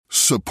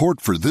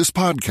Support for this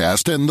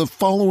podcast and the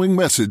following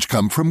message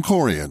come from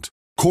Corient.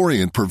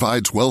 Corient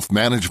provides wealth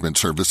management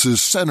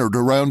services centered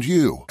around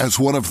you. As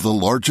one of the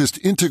largest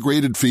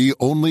integrated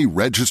fee-only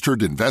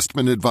registered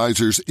investment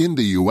advisors in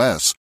the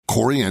U.S.,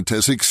 Corient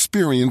has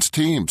experienced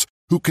teams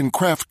who can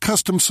craft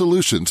custom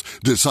solutions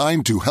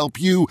designed to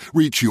help you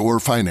reach your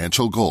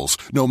financial goals,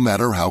 no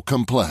matter how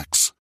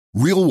complex.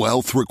 Real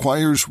wealth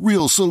requires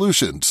real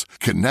solutions.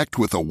 Connect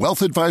with a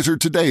wealth advisor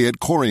today at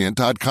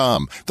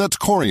Corient.com. That's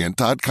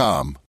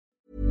Corient.com.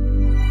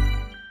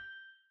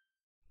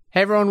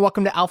 Hey everyone,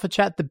 welcome to Alpha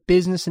Chat, the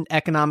business and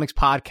economics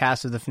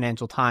podcast of the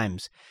Financial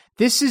Times.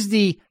 This is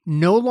the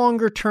no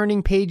longer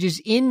turning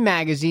pages in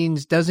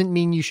magazines doesn't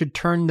mean you should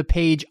turn the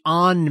page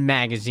on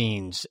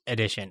magazines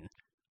edition.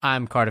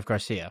 I'm Cardiff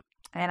Garcia.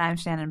 And I'm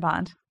Shannon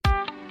Bond.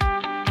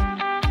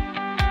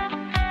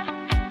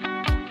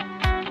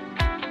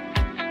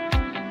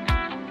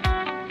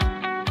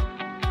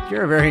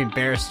 You're a very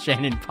embarrassed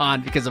Shannon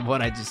Bond because of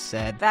what I just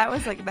said. That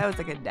was like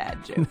a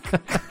dad joke.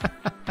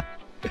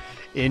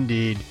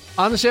 Indeed.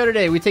 On the show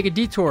today, we take a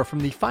detour from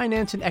the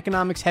finance and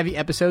economics heavy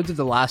episodes of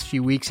the last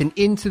few weeks and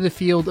into the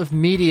field of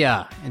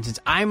media. And since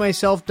I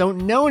myself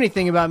don't know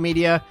anything about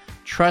media,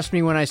 trust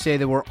me when I say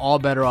that we're all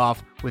better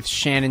off with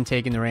Shannon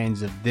taking the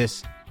reins of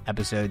this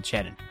episode.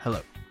 Shannon,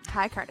 hello.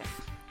 Hi,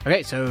 Cardiff.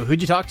 Okay, so who'd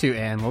you talk to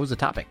and what was the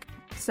topic?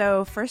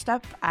 So first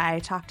up, I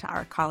talked to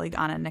our colleague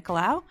Anna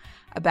Nicolau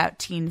about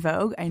Teen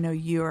Vogue. I know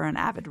you are an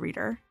avid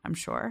reader, I'm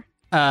sure.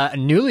 A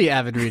newly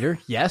avid reader,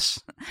 yes.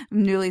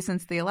 Newly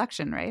since the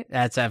election, right?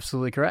 That's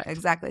absolutely correct.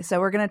 Exactly. So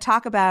we're going to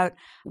talk about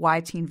why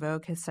Teen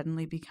Vogue has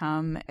suddenly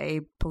become a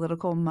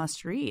political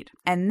must-read.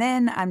 And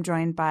then I'm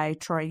joined by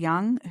Troy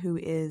Young, who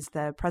is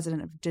the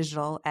president of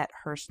digital at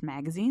Hearst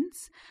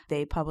Magazines.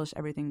 They publish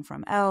everything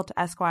from Elle to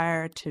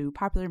Esquire to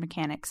Popular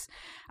Mechanics.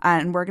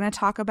 And we're going to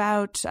talk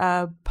about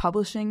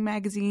publishing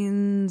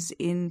magazines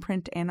in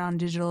print and on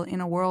digital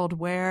in a world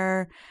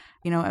where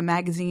a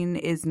magazine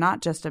is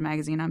not just a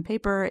magazine on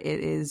paper.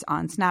 It is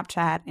on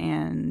Snapchat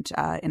and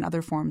in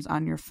other forms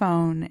on your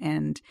phone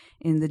and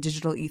in the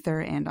digital ether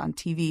and on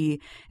TV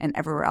and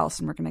everywhere else.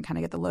 And we're going to kind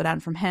of get the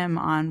lowdown from him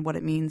on what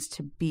it means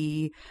to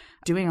be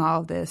doing all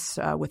of this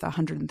with a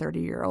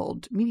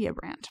 130-year-old media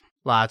brand.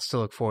 Lots to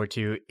look forward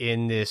to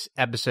in this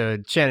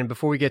episode. Shannon,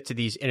 before we get to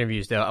these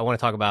interviews, though, I want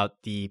to talk about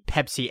the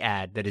Pepsi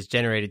ad that has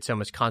generated so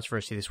much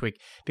controversy this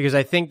week, because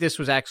I think this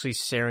was actually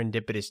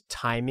serendipitous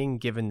timing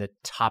given the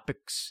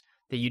topics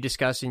that you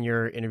discuss in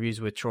your interviews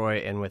with Troy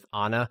and with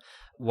Anna.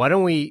 Why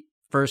don't we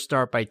first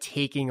start by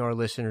taking our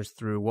listeners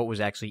through what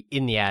was actually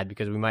in the ad,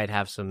 because we might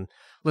have some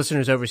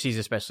listeners overseas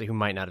especially who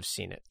might not have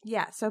seen it.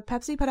 Yeah, so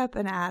Pepsi put up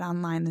an ad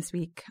online this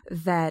week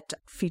that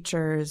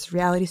features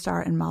reality star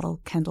and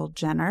model Kendall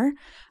Jenner.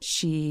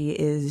 She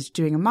is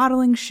doing a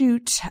modeling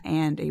shoot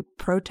and a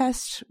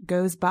protest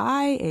goes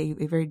by, a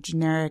very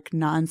generic,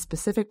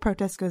 non-specific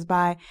protest goes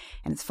by,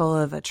 and it's full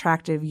of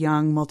attractive,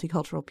 young,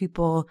 multicultural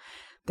people.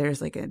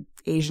 There's like an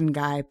Asian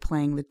guy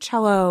playing the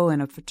cello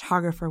and a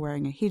photographer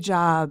wearing a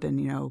hijab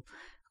and,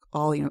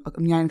 all,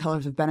 Nine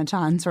Colors of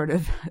Benetton sort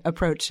of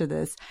approach to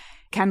this.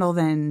 Kendall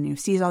then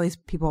sees all these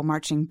people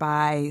marching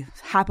by,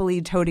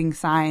 happily toting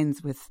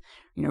signs with,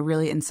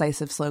 really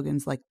incisive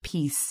slogans like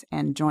peace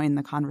and join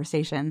the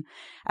conversation.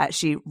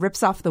 She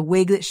rips off the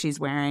wig that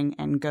she's wearing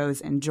and goes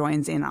and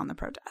joins in on the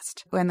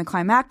protest. And the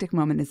climactic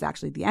moment is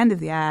actually the end of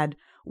the ad,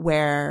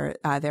 where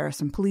there are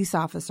some police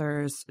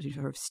officers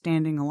sort of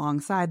standing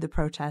alongside the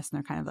protest, and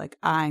they're kind of like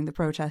eyeing the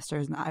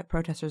protesters, and the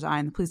protesters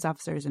eyeing the police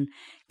officers. And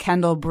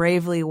Kendall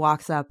bravely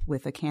walks up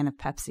with a can of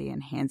Pepsi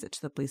and hands it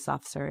to the police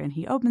officer, and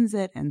he opens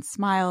it and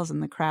smiles,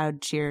 and the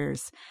crowd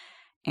cheers,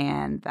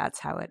 and that's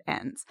how it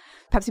ends.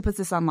 Pepsi puts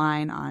this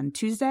online on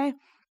Tuesday.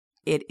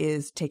 It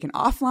is taken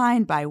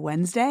offline by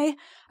Wednesday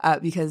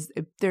because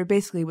there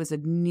basically was a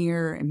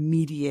near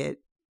immediate,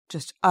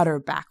 just utter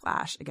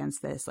backlash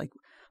against this, like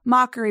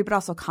mockery, but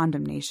also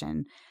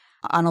condemnation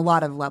on a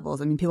lot of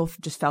levels. I mean, people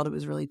just felt it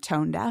was really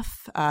tone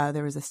deaf.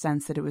 There was a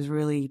sense that it was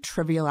really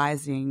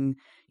trivializing,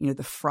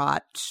 the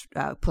fraught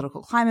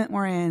political climate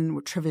we're in.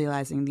 We're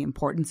trivializing the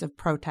importance of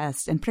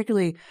protests, and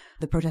particularly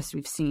the protests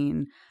we've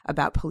seen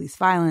about police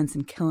violence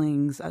and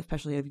killings,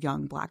 especially of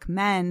young Black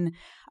men.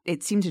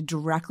 It seemed to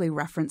directly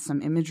reference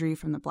some imagery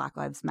from the Black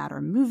Lives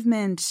Matter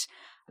movement.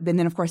 And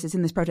then, of course, it's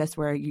in this protest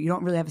where you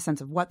don't really have a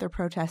sense of what they're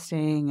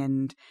protesting.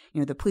 And,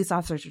 the police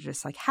officers are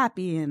just like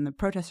happy and the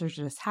protesters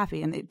are just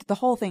happy. And the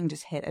whole thing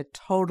just hit a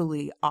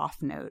totally off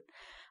note.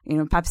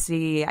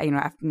 Pepsi,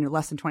 after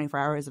less than 24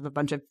 hours of a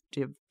bunch of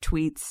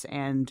tweets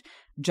and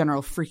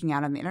general freaking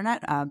out on the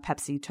internet,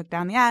 Pepsi took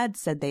down the ad,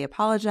 said they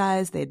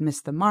apologized. They had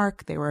missed the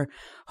mark. They were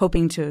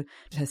hoping to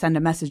send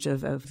a message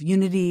of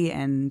unity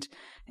and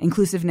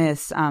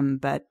inclusiveness,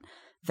 but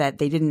that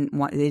they didn't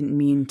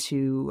mean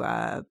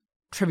to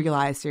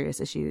trivialize serious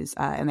issues.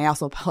 And they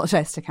also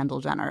apologized to Kendall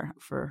Jenner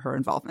for her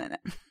involvement in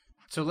it.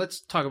 So let's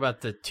talk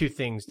about the two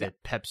things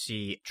that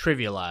Pepsi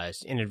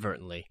trivialized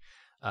inadvertently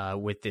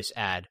with this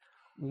ad.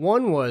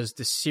 One was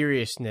the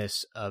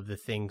seriousness of the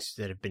things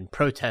that have been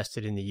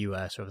protested in the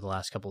U.S. over the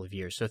last couple of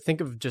years. So think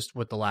of just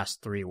what the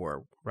last three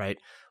were, right?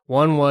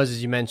 One was,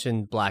 as you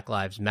mentioned, Black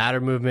Lives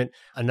Matter movement.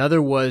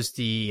 Another was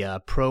the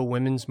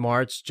pro-women's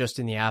march just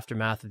in the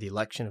aftermath of the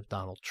election of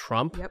Donald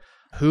Trump,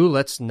 who,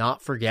 let's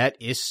not forget,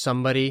 is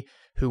somebody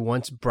who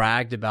once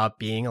bragged about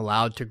being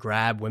allowed to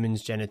grab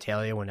women's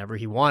genitalia whenever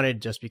he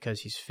wanted just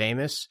because he's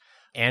famous,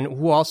 and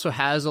who also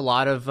has a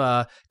lot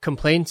of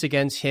complaints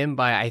against him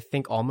by, I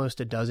think,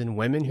 almost a dozen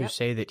women who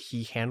say that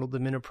he handled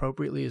them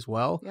inappropriately as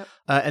well.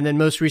 And then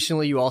most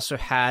recently, you also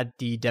had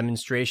the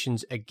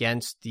demonstrations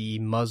against the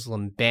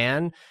Muslim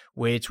ban,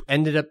 which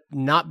ended up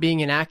not being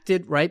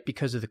enacted, right,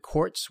 because of the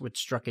courts, which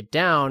struck it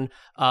down.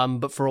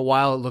 But for a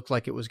while, it looked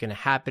like it was going to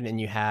happen.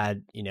 And you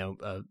had,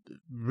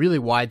 really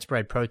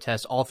widespread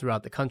protests all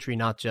throughout the country,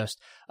 not just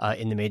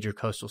in the major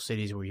coastal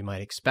cities where you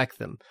might expect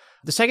them.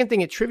 The second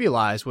thing it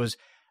trivialized was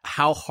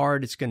how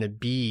hard it's going to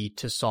be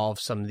to solve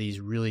some of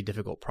these really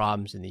difficult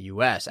problems in the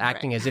U.S.,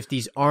 acting as if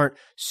these aren't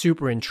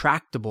super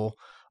intractable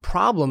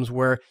problems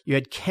where you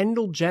had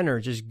Kendall Jenner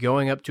just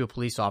going up to a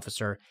police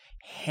officer,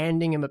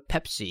 handing him a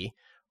Pepsi,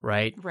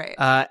 right?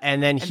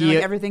 And then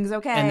everything's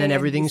okay. And then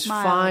everything's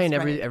fine.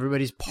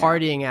 Everybody's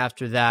partying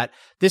after that.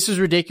 This is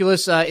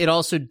ridiculous. It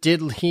also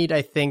did lead,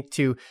 I think,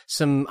 to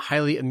some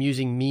highly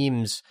amusing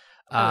memes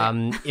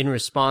in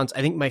response.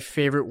 I think my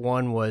favorite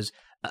one was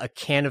a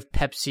can of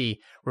Pepsi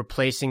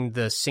replacing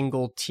the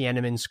single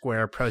Tiananmen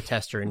Square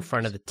protester in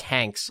front of the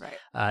tanks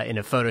in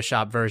a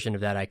Photoshop version of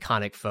that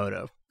iconic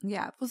photo.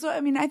 Yeah. Well, so, I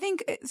mean, I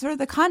think sort of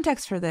the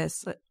context for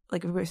this,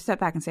 like if we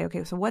step back and say,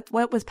 okay, so what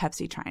was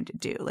Pepsi trying to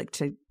do? Like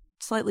to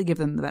slightly give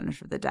them the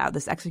benefit of the doubt.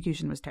 This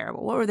execution was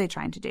terrible. What were they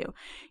trying to do?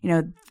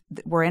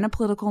 We're in a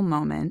political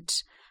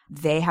moment.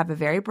 They have a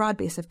very broad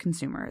base of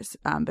consumers,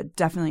 but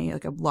definitely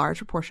like a large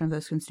proportion of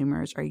those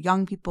consumers are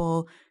young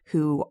people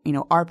who,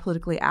 are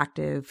politically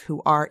active,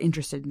 who are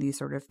interested in these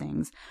sort of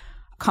things.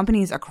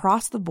 Companies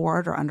across the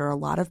board are under a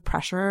lot of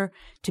pressure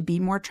to be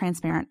more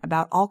transparent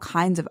about all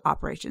kinds of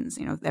operations,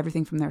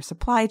 everything from their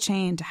supply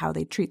chain to how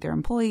they treat their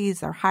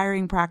employees, their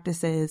hiring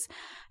practices,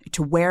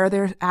 to where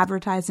they're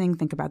advertising.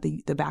 Think about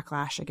the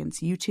backlash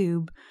against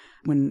YouTube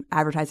when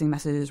advertising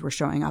messages were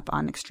showing up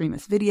on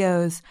extremist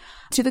videos,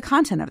 to the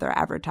content of their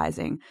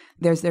advertising.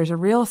 There's a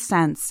real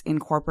sense in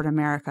corporate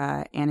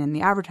America and in the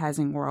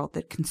advertising world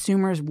that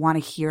consumers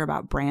want to hear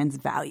about brands'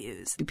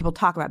 values. People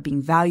talk about being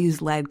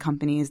values-led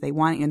companies. They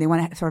want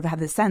to sort of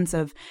have this sense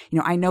of,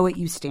 I know what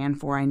you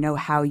stand for. I know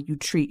how you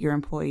treat your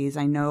employees.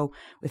 I know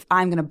if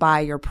I'm going to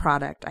buy your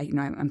product, I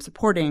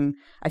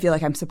feel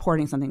like I'm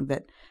supporting something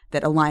that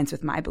aligns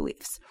with my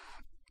beliefs.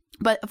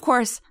 But of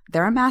course,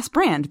 they're a mass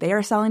brand. They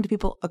are selling to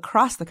people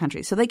across the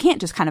country. So they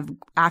can't just kind of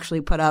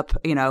actually put up,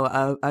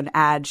 an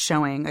ad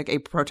showing like a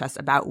protest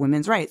about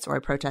women's rights or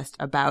a protest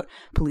about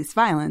police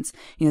violence.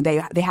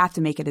 They have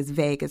to make it as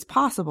vague as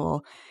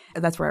possible.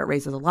 That's where it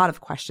raises a lot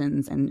of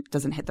questions and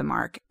doesn't hit the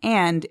mark.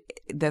 And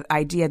the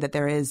idea that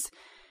there is,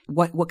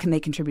 what can they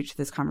contribute to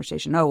this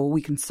conversation? Oh, well,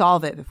 we can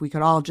solve it if we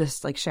could all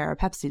just like share a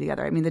Pepsi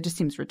together. I mean, that just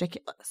seems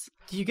ridiculous.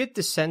 Do you get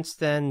the sense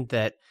then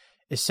that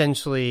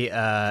essentially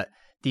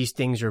these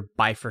things are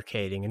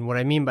bifurcating? And what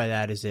I mean by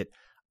that is that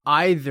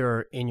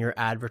either in your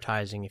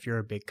advertising, if you're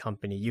a big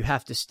company, you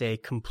have to stay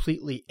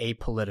completely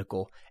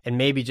apolitical and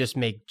maybe just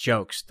make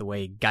jokes the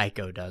way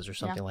Geico does or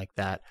something like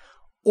that.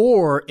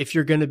 Or if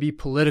you're going to be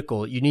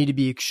political, you need to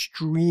be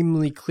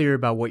extremely clear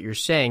about what you're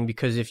saying,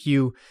 because if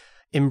you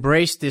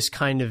embrace this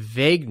kind of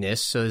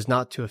vagueness so as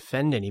not to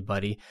offend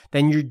anybody,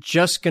 then you're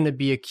just going to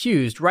be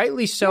accused,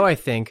 rightly so, I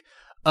think,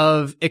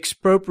 of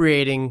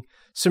expropriating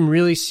some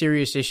really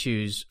serious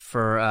issues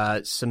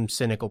for some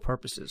cynical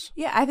purposes.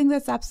 Yeah, I think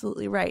that's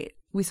absolutely right.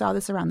 We saw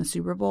this around the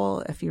Super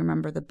Bowl. If you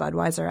remember the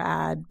Budweiser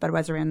ad,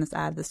 Budweiser ran this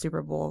ad at the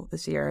Super Bowl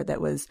this year that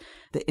was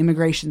the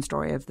immigration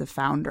story of the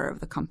founder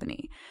of the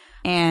company.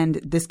 And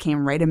this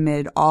came right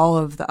amid all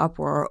of the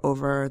uproar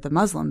over the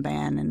Muslim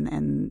ban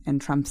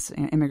and Trump's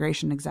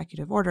immigration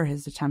executive order,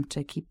 his attempt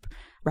to keep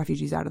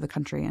refugees out of the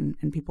country and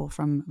people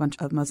from a bunch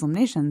of Muslim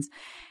nations.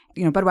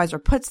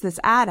 Budweiser puts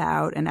this ad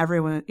out and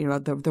everyone,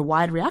 the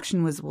wide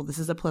reaction was, well, this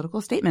is a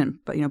political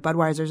statement, but,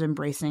 Budweiser's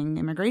embracing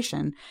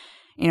immigration.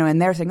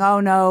 And they're saying, oh,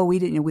 no, we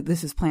didn't,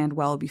 this is planned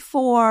well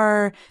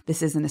before.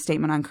 This isn't a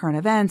statement on current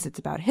events. It's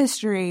about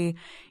history.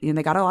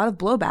 They got a lot of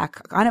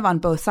blowback kind of on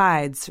both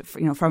sides,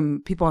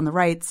 from people on the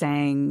right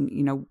saying,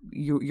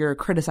 you're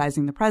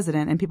criticizing the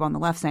president, and people on the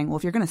left saying, well,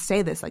 if you're going to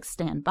say this, like,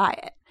 stand by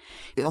it.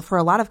 For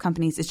a lot of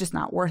companies, it's just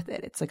not worth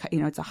it. It's like,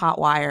 it's a hot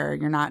wire.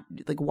 You're not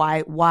like,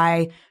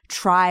 why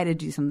try to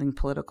do something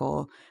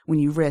political when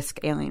you risk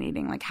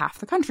alienating like half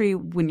the country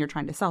when you're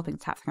trying to sell things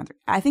to half the country?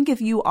 I think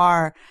if you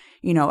are,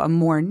 a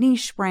more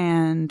niche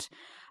brand,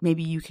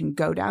 maybe you can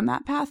go down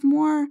that path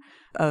more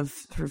of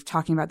sort of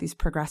talking about these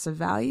progressive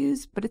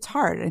values, but it's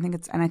hard. I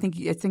think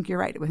you're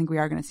right. I think we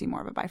are going to see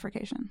more of a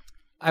bifurcation.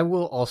 I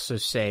will also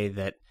say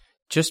that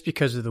just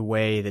because of the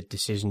way that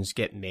decisions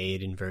get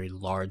made in very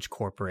large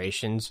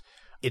corporations,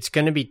 it's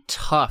going to be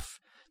tough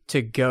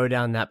to go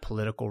down that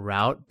political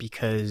route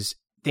because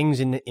things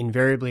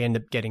invariably end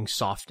up getting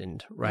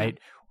softened, right?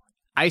 Yeah.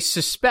 I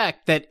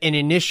suspect that an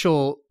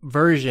initial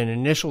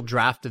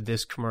draft of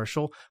this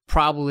commercial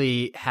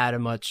probably had a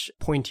much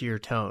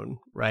pointier tone,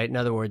 right? In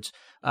other words,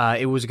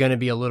 it was going to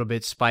be a little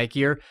bit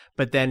spikier,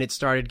 but then it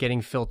started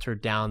getting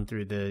filtered down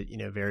through the,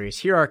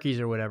 various hierarchies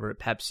or whatever at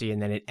Pepsi, and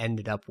then it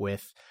ended up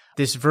with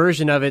this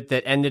version of it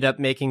that ended up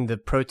making the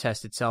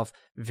protest itself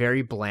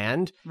very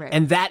bland. Right.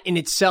 And that in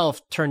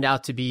itself turned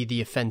out to be the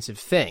offensive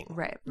thing.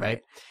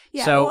 Right.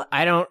 Yeah, so well,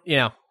 I don't,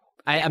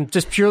 I'm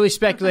just purely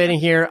speculating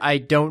here. I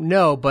don't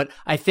know, but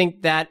I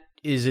think that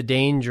is a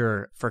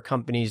danger for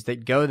companies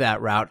that go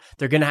that route.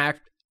 They're going to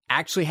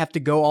actually have to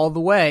go all the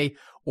way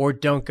or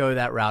don't go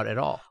that route at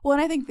all. Well,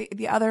 and I think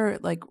the other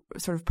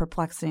sort of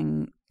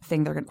perplexing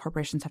thing that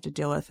corporations have to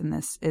deal with in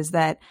this is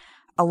that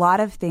a lot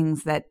of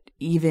things that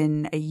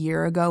even a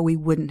year ago we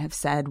wouldn't have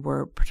said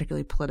were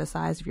particularly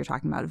politicized if you're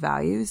talking about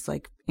values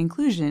like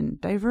inclusion,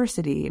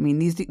 diversity. I mean,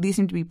 these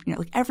seem to be,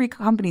 every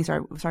company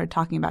started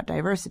talking about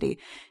diversity.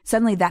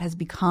 Suddenly that has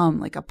become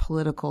like a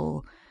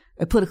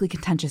politically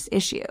contentious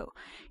issue.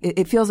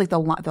 It feels like the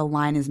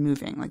line is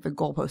moving, like the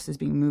goalpost is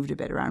being moved a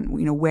bit around,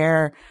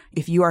 where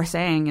if you are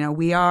saying,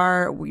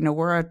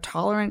 we're a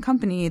tolerant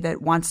company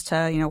that wants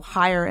to,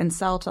 hire and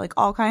sell to like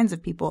all kinds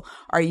of people,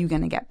 are you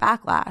going to get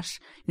backlash,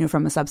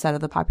 from a subset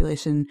of the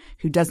population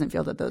who doesn't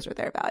feel that those are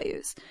their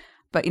values?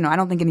 But, I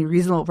don't think any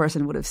reasonable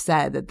person would have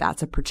said that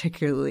that's a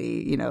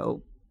particularly,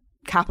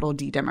 capital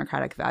D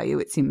democratic value.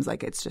 It seems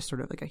like it's just sort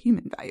of like a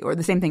human value. Or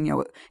the same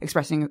thing,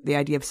 expressing the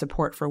idea of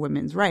support for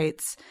women's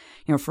rights,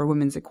 for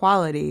women's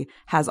equality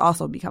has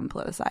also become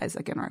politicized,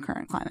 like in our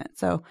current climate.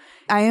 So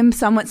I am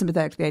somewhat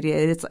sympathetic to the idea.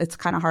 It's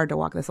kind of hard to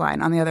walk this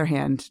line. On the other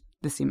hand,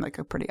 this seemed like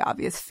a pretty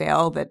obvious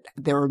fail, that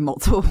there were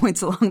multiple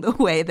points along the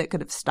way that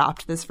could have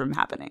stopped this from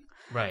happening.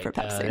 Right. For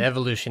Pepsi. The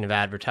evolution of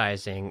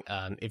advertising.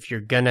 If you're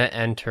going to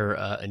enter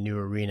a new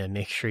arena,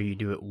 make sure you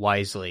do it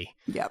wisely.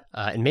 Yep.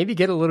 And maybe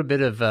get a little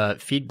bit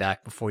of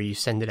feedback before you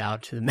send it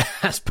out to the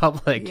mass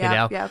public,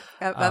 Yep.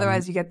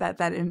 Otherwise, you get that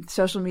in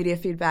social media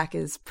feedback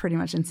is pretty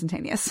much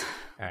instantaneous.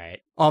 All right.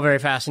 All very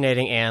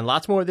fascinating, and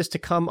lots more of this to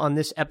come on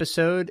this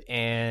episode.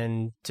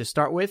 And to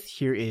start with,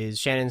 here is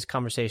Shannon's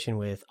conversation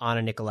with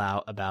Anna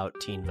Nicolaou about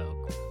Teen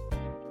Vogue.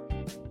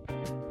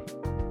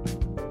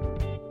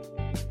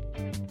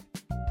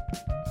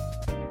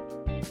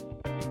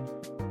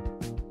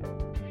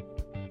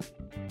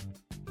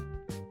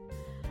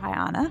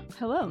 Hi, Anna.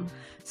 Hello.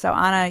 So,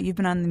 Anna, you've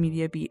been on the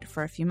media beat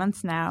for a few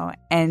months now,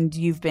 and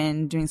you've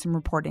been doing some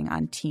reporting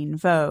on Teen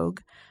Vogue,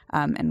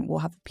 and we'll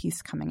have a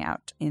piece coming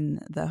out in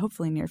the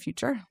hopefully near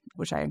future,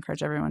 which I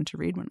encourage everyone to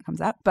read when it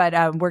comes out. But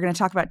we're going to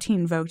talk about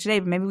Teen Vogue today,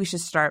 but maybe we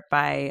should start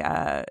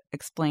by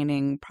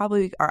explaining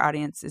probably our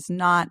audience is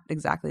not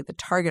exactly the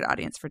target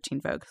audience for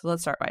Teen Vogue. So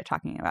let's start by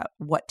talking about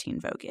what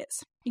Teen Vogue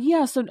is.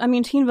 Yeah, so I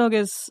mean, Teen Vogue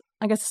is,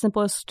 I guess the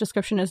simplest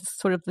description is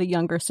sort of the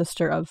younger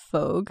sister of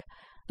Vogue.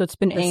 So it's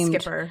been aimed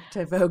skipper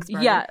to Vogue's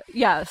brother. Yeah,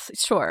 yes,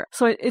 sure.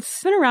 So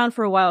it's been around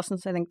for a while,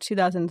 since I think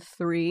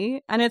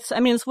 2003, and it's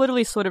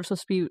literally sort of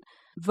supposed to be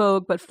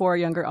Vogue but for a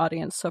younger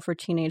audience. So for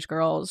teenage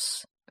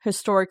girls,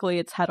 historically,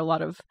 it's had a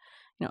lot of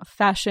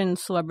fashion,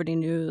 celebrity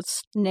news,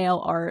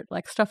 nail art,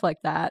 like stuff like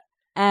that.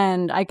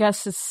 And I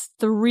guess it's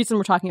the reason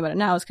we're talking about it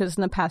now is because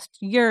in the past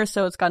year or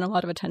so, it's gotten a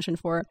lot of attention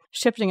for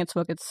shifting its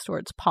focus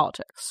towards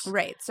politics.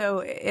 Right. So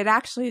it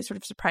actually sort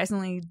of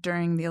surprisingly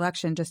during the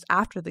election, just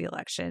after the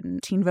election,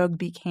 Teen Vogue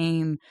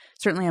became,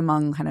 certainly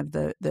among kind of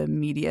the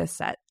media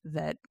set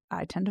that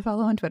I tend to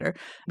follow on Twitter,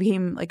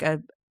 became like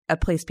a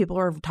place people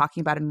were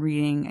talking about and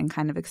reading and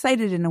kind of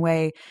excited in a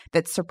way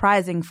that's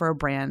surprising for a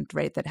brand,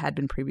 right, that had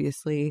been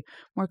previously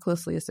more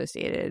closely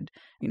associated,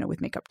 with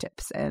makeup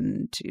tips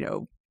and,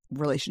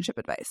 relationship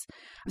advice.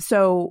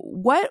 So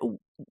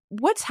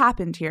what's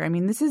happened here? I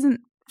mean, this isn't,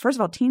 first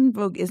of all, Teen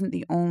Vogue isn't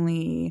the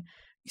only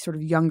sort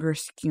of younger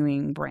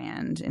skewing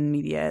brand in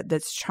media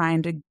that's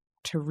trying to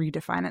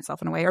redefine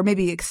itself in a way, or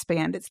maybe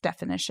expand its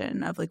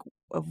definition of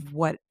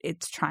what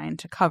it's trying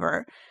to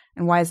cover.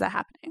 And why is that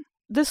happening?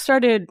 This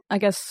started, I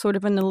guess, sort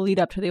of in the lead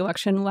up to the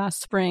election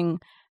last spring.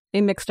 They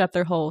mixed up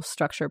their whole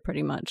structure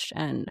pretty much,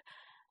 and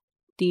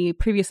the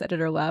previous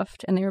editor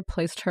left, and they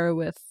replaced her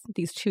with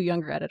these two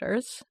younger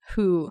editors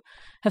who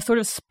have sort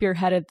of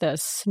spearheaded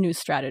this new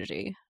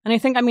strategy. And I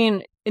think,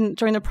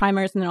 during the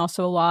primaries, and then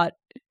also a lot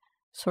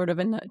sort of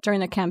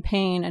during the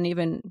campaign, and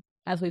even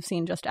as we've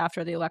seen just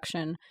after the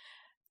election,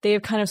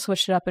 they've kind of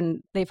switched it up,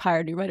 and they've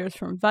hired new writers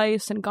from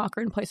Vice and Gawker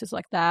and places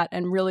like that,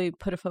 and really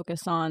put a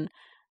focus on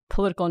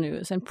political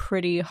news and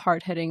pretty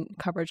hard-hitting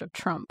coverage of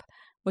Trump,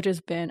 which has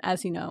been,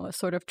 as you know, a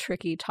sort of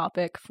tricky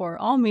topic for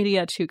all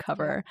media to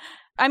cover.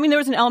 There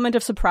was an element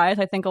of surprise.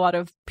 I think a lot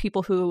of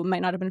people who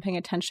might not have been paying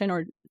attention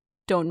or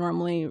don't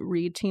normally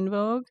read Teen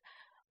Vogue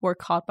were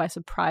caught by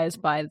surprise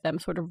by them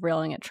sort of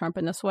railing at Trump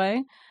in this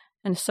way.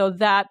 And so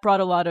that brought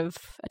a lot of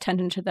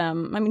attention to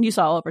them. You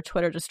saw all over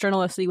Twitter, just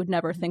journalists that you would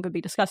never think would be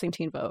discussing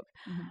Teen Vogue.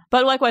 Mm-hmm.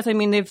 But likewise,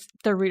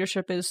 their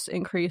readership is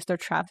increased, their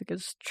traffic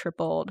is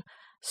tripled.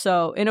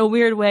 So in a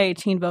weird way,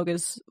 Teen Vogue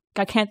is,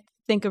 I can't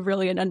think of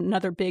really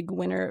another big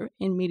winner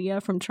in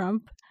media from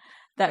Trump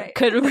that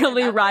could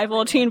really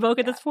rival Teen Vogue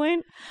at this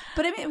point.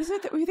 But I mean,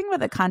 when you think about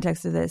the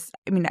context of this,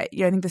 I mean, I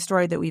think the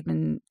story that we've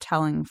been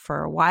telling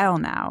for a while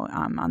now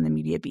on the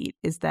Media Beat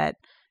is that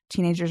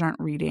teenagers aren't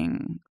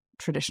reading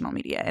traditional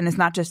media. And it's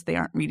not just they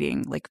aren't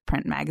reading like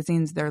print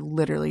magazines. They're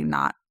literally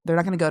not. They're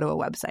not going to go to a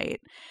website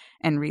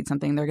and read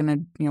something. They're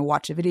going to,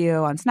 watch a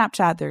video on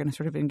Snapchat. They're going to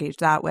sort of engage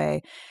that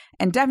way.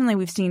 And definitely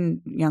we've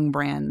seen young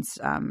brands,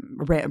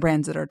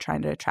 brands that are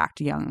trying to attract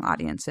young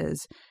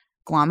audiences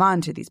glom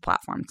onto these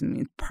platforms. I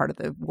mean, part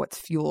of what's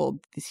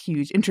fueled this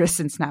huge interest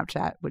in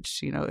Snapchat,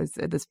 which, is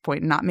at this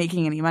point not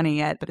making any money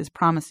yet, but is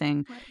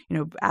promising,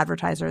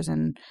 advertisers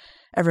and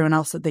everyone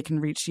else that they can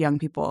reach young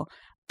people.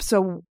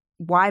 So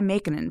why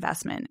make an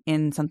investment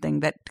in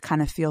something that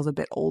kind of feels a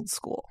bit old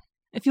school?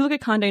 If you look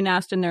at Condé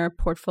Nast in their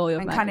portfolio,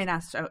 and Condé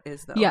Nast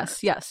is the owner.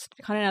 Yes.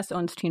 Condé Nast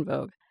owns Teen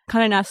Vogue.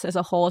 Condé Nast as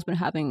a whole has been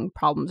having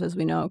problems, as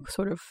we know,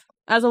 sort of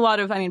as a lot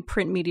of,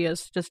 print media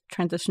is just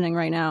transitioning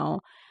right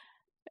now.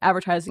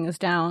 Advertising is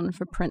down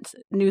for print.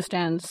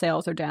 Newsstand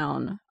sales are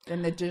down.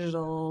 And the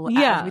digital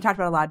ads, we talked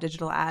about a lot of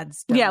digital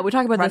ads. We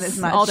talk about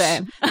this all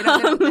day. They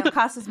don't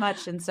cost as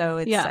much, and so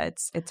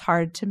it's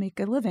hard to make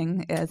a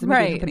living as a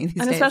media company these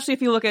days. And especially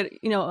if you look at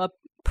a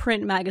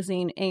print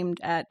magazine aimed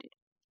at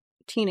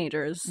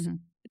teenagers,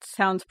 it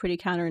sounds pretty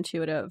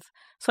counterintuitive.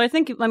 So I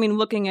think,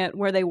 looking at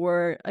where they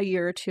were a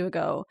year or two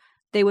ago,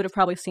 they would have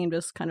probably seemed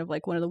as kind of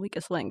like one of the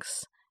weakest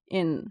links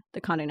in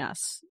the Condé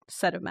Nast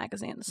set of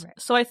magazines. Right.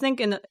 So I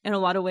think in a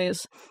lot of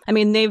ways,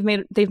 they've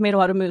made a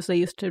lot of moves. They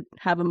used to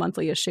have a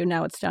monthly issue.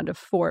 Now it's down to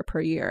 4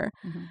 per year.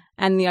 Mm-hmm.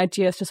 And the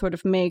idea is to sort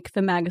of make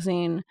the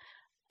magazine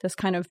this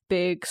kind of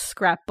big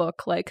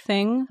scrapbook-like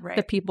thing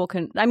that people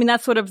can...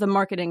 that's sort of the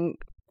marketing,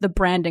 the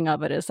branding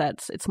of it is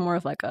that it's more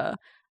of like a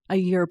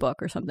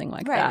yearbook or something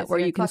like that, where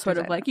you can sort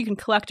of you can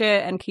collect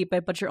it and keep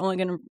it, but you're only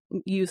going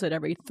to use it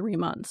every 3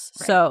 months.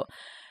 Right. So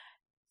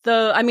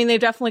they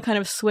definitely kind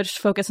of switched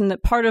focus, and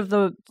that part of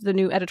the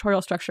new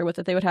editorial structure with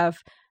it, they would have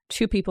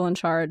 2 people in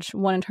charge,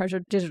 one in charge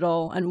of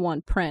digital and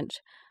one print.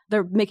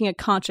 They're making a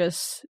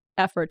conscious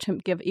effort to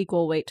give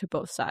equal weight to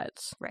both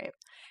sides. Right.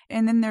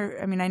 And then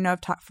I know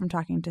I've talked from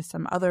talking to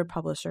some other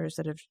publishers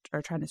that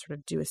are trying to sort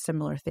of do a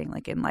similar thing,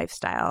 like in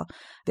lifestyle.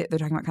 They're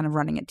talking about kind of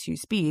running at 2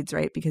 speeds,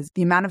 right? Because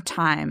the amount of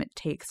time it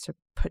takes to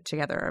put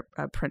together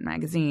a print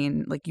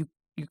magazine, like you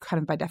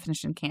kind of by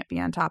definition can't be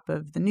on top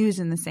of the news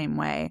in the same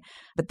way,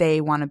 but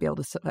they want to be able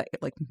to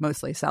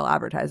mostly sell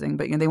advertising,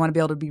 but they want to be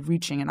able to be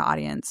reaching an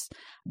audience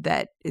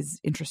that is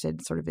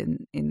interested sort of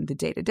in the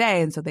day to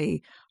day. And so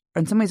they,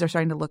 in some ways, are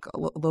starting to look a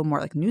little more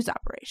like news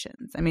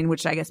operations.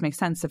 Which I guess makes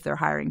sense if they're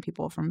hiring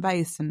people from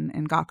Vice and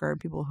Gawker and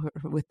people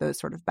with those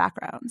sort of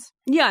backgrounds.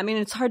 Yeah,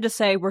 it's hard to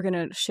say we're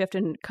going to shift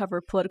and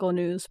cover political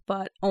news,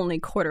 but only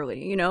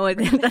quarterly.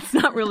 That's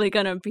not really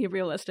going to be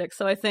realistic.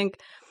 So I think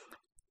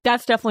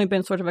that's definitely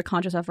been sort of a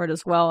conscious effort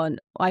as well. And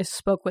I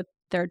spoke with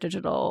their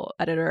digital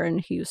editor,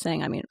 and he was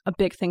saying, a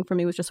big thing for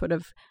me was just sort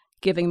of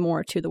giving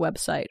more to the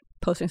website,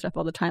 posting stuff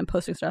all the time,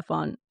 posting stuff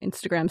on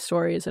Instagram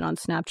stories and on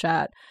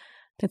Snapchat.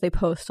 I think they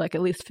post like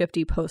at least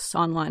 50 posts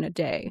online a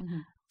day. Mm-hmm.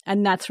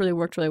 And that's really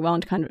worked really well,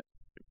 and kind of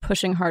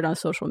pushing hard on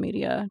social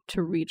media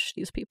to reach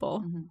these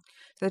people. Mm-hmm.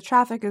 So the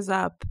traffic is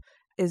up.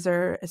 Is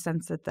there a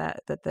sense that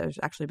there's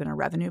actually been a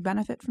revenue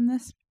benefit from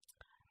this?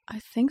 I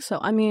think so.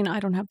 I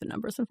don't have the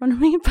numbers in front of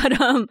me,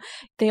 but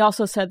they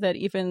also said that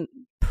even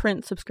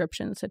print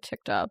subscriptions had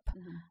ticked up.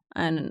 Mm-hmm.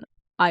 And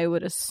I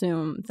would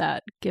assume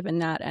that given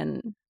that,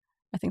 and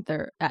I think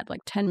they're at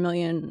like 10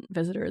 million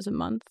visitors a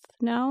month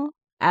now.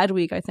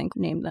 Adweek, I think,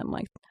 named them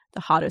like the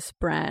hottest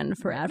brand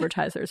for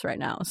advertisers right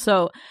now.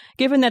 So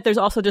given that there's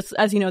also just,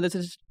 as you know, there's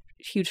this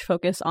huge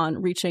focus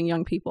on reaching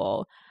young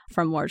people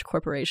from large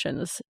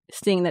corporations,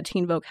 seeing that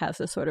Teen Vogue has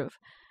this sort of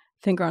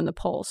finger on the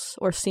pulse,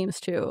 or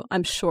seems to,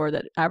 I'm sure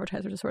that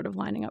advertisers are sort of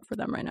lining up for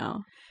them right now.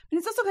 And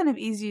it's also kind of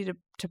easy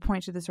to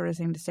point to this sort of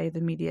thing to say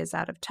the media is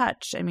out of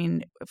touch.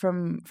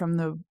 From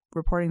the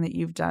reporting that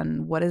you've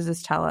done, what does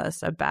this tell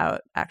us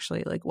about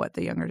actually like what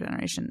the younger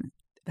generation,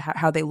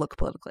 how they look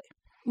politically?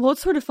 Well,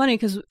 it's sort of funny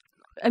because,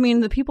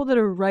 the people that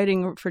are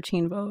writing for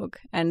Teen Vogue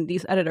and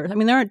these editors,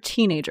 they aren't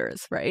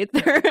teenagers, right?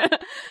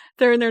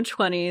 They're in their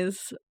 20s.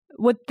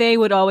 What they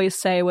would always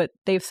say, what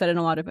they've said in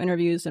a lot of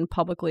interviews and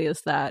publicly,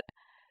 is that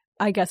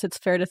I guess it's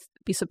fair to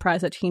be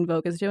surprised that Teen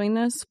Vogue is doing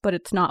this, but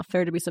it's not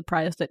fair to be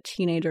surprised that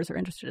teenagers are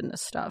interested in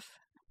this stuff.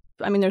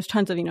 There's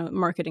tons of,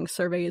 marketing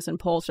surveys and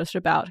polls just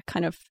about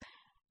kind of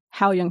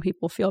how young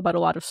people feel about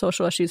a lot of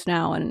social issues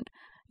now. And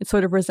it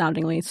sort of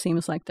resoundingly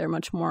seems like they're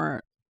much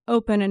more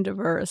open and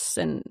diverse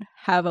and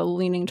have a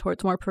leaning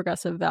towards more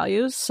progressive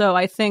values. So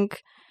I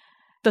think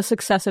the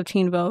success of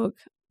Teen Vogue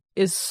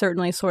is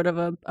certainly sort of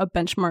a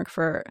benchmark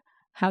for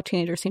how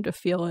teenagers seem to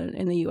feel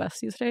in the U.S.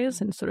 these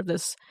days, and sort of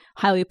this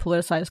highly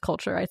politicized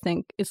culture. I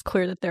think it's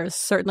clear that there's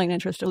certainly an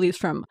interest, at least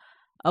from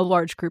a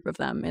large group of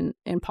them,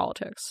 in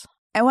politics.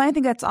 And I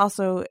think that's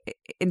also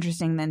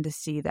interesting then to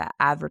see that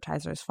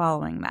advertisers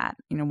following that.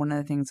 One of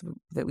the things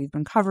that we've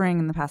been covering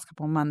in the past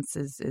couple of months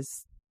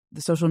is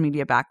the social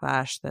media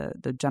backlash,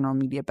 the general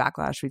media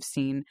backlash we've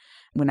seen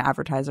when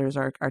advertisers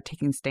are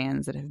taking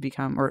stands that have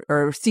become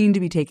or seen to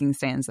be taking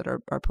stands that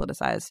are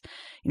politicized.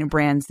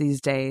 Brands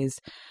these days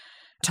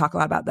talk a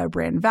lot about their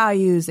brand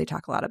values. They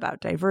talk a lot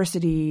about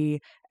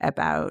diversity,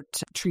 about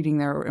treating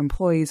their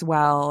employees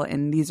well.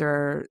 And these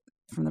are,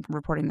 from the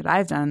reporting that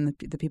I've done,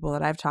 the people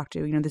that I've talked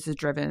to, this is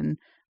driven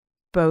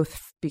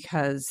both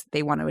because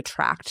they want to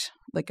attract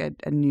like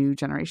a new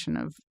generation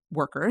of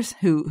workers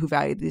who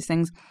value these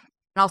things.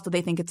 And also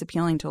they think it's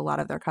appealing to a lot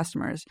of their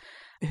customers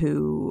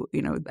who,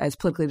 as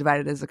politically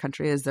divided as the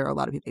country is, there are a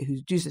lot of people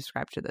who do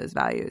subscribe to those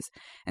values.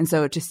 And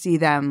so to see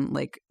them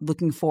like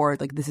looking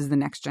forward, like this is the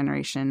next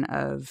generation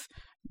of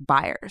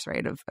buyers,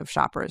 right, of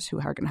shoppers who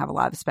are going to have a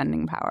lot of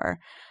spending power.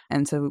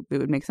 And so it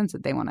would make sense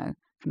that they want to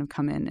kind of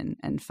come in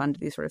and fund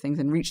these sort of things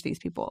and reach these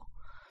people.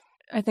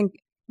 I think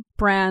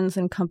brands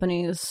and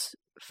companies,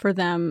 for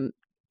them,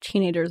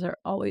 teenagers are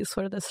always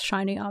sort of this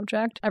shiny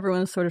object.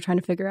 Everyone's sort of trying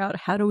to figure out,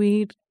 how do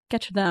we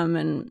get to them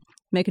and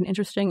make an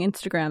interesting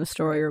Instagram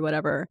story or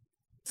whatever.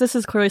 This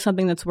is clearly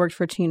something that's worked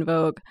for Teen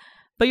Vogue.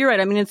 But you're right.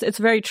 I mean, it's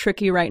very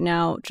tricky right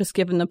now, just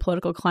given the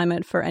political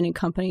climate, for any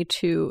company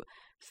to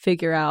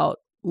figure out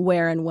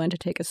where and when to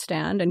take a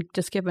stand. And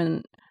just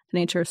given the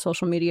nature of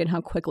social media and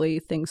how quickly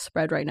things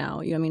spread right now.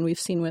 We've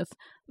seen with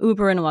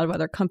Uber and a lot of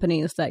other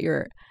companies that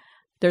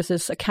there's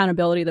this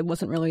accountability that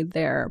wasn't really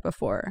there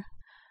before.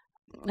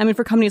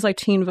 For companies like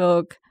Teen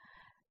Vogue,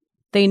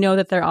 they know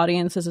that their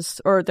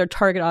audience or their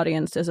target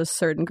audience is a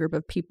certain group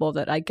of people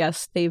that I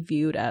guess they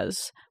viewed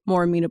as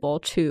more amenable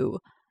to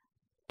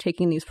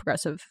taking these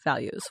progressive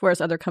values,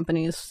 whereas other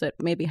companies that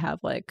maybe have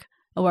like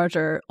a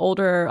larger,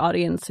 older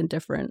audience in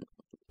different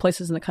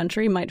places in the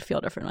country might feel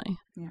differently.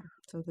 Yeah.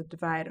 So the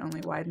divide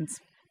only widens.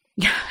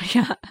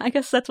 Yeah. I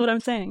guess that's what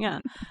I'm saying. Yeah.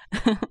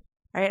 All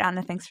right,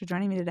 Anna, thanks for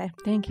joining me today.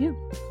 Thank you.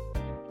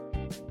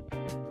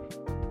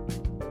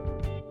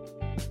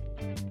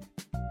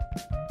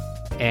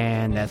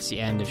 And that's the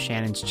end of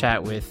Shannon's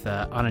chat with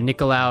Anna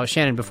Nicolaou.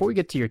 Shannon, before we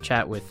get to your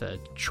chat with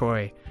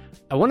Troy,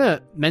 I want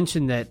to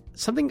mention that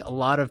something a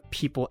lot of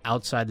people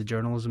outside the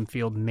journalism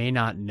field may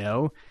not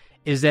know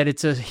is that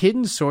it's a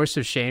hidden source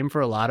of shame for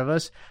a lot of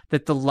us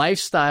that the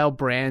lifestyle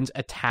brands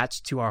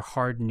attached to our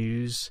hard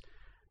news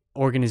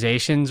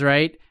organizations,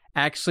 right,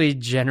 actually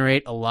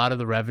generate a lot of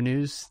the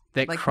revenues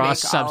that like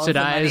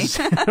cross-subsidize,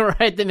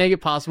 right, that make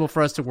it possible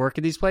for us to work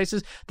at these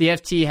places. The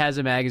FT has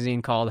a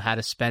magazine called How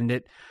to Spend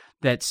It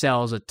that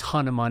sells a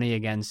ton of money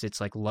against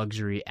its like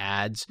luxury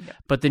ads. Yep.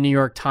 But the New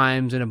York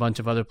Times and a bunch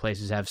of other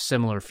places have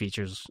similar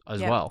features as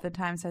well. The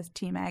Times has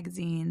T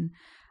Magazine.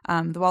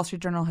 The Wall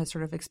Street Journal has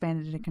sort of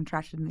expanded and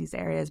contracted in these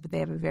areas, but they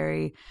have a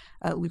very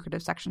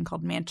lucrative section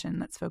called Mansion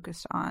that's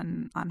focused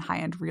on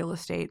high-end real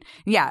estate.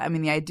 Yeah,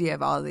 the idea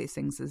of all of these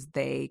things is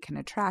they can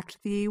attract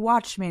the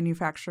watch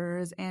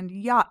manufacturers and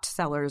yacht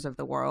sellers of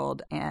the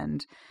world,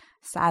 and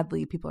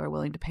sadly, people are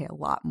willing to pay a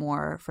lot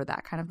more for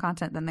that kind of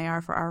content than they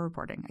are for our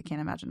reporting. I can't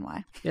imagine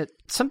why. Yeah,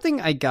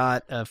 something I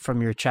got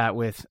from your chat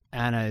with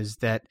Anna is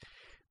that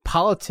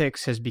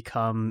politics has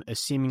become a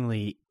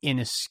seemingly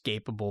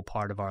inescapable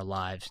part of our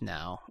lives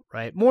now,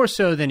 right? More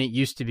so than it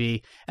used to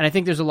be. And I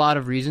think there's a lot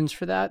of reasons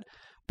for that.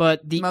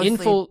 But the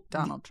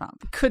Donald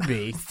Trump could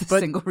be, but,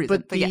 single reason.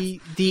 But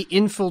the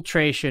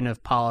infiltration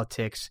of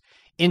politics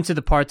into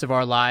the parts of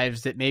our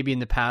lives that maybe in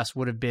the past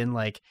would have been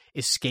like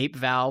escape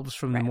valves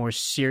from the more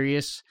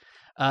serious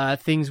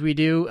things we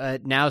do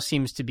now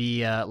seems to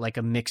be like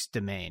a mixed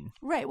domain.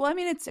 Right. Well,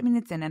 it's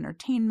in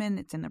entertainment,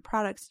 it's in the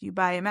products you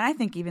buy. I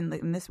think even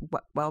in this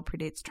well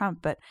predates Trump,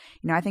 but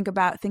I think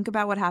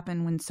about what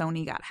happened when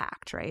Sony got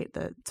hacked. Right.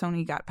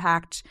 Sony got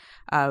hacked,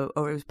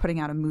 or it was putting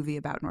out a movie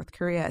about North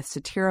Korea, a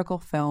satirical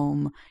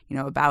film,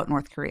 about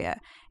North Korea,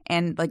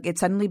 and like it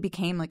suddenly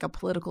became like a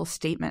political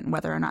statement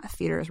whether or not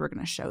theaters were going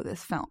to show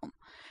this film.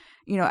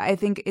 I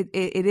think it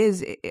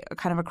is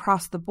kind of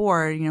across the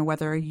board,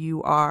 whether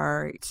you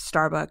are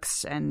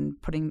Starbucks and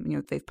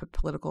putting, they've put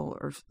political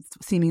or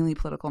seemingly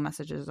political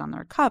messages on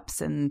their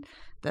cups, and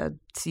the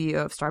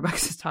CEO of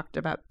Starbucks has talked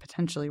about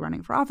potentially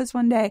running for office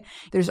one day.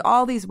 There's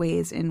all these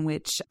ways in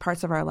which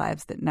parts of our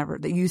lives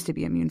that used to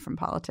be immune from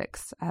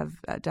politics have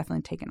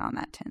definitely taken on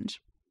that tinge.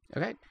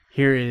 Okay.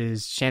 Here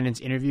is Shannon's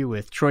interview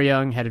with Troy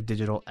Young, head of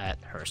digital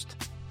at Hearst.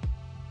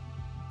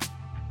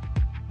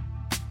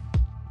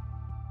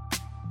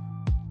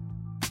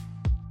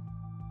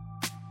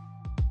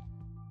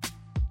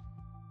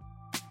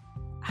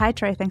 Hi,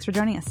 Troy. Thanks for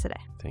joining us today.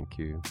 Thank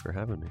you for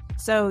having me.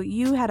 So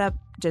you head up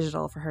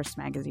digital for Hearst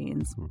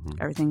magazines,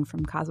 everything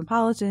from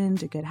Cosmopolitan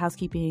to Good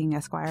Housekeeping,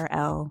 Esquire,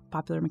 Elle,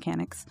 Popular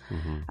Mechanics.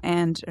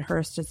 And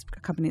Hearst is a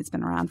company that's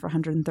been around for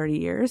 130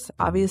 years.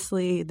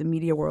 Obviously, the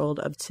media world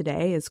of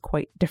today is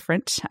quite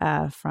different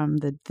from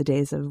the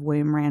days of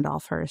William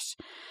Randolph Hearst.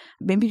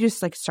 Maybe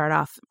just like start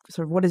off,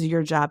 sort of what does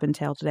your job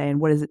entail today, and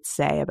what does it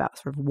say about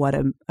sort of what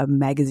a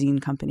magazine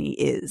company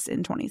is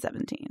in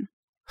 2017?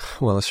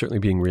 Well, it's certainly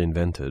being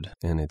reinvented,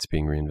 and it's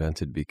being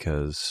reinvented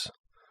because,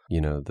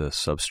 the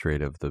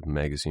substrate of the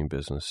magazine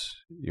business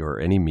or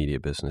any media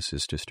business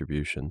is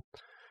distribution.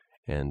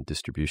 and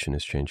distribution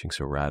is changing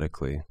so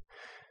radically.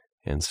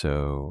 And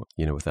so,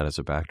 with that as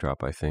a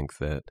backdrop, I think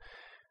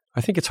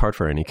it's hard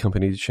for any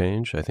company to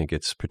change. I think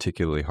it's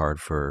particularly hard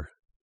for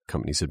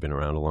companies that have been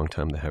around a long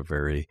time that have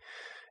very,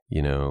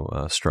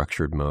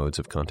 structured modes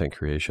of content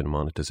creation and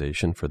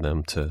monetization, for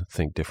them to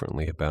think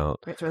differently about.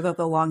 Right, so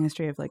the long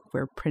history of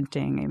we're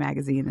printing a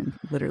magazine and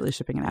literally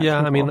shipping it out.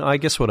 Yeah, I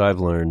guess what I've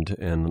learned,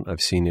 and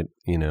I've seen it,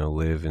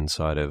 live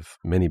inside of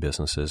many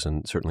businesses,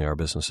 and certainly our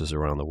businesses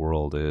around the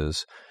world,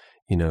 is,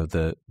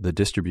 the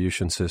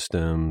distribution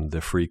system,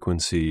 the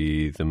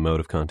frequency, the mode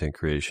of content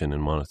creation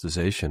and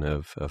monetization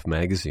of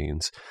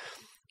magazines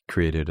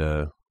created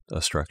a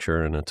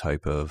structure and a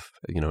type of,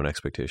 an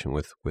expectation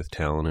with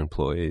talent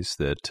employees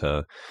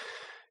that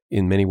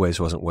in many ways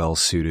wasn't well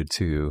suited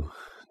to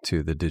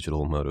the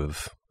digital mode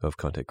of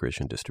content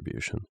creation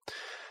distribution.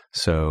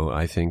 So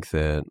I think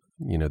that,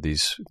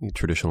 these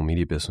traditional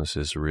media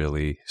businesses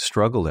really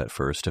struggled at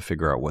first to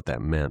figure out what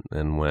that meant.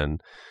 And when,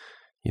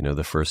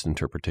 the first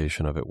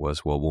interpretation of it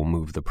was, well, we'll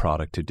move the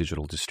product to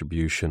digital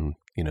distribution,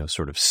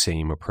 sort of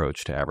same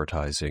approach to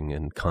advertising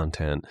and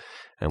content,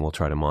 and we'll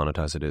try to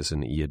monetize it as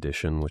an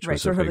e-edition, which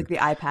was sort of like the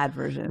iPad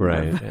version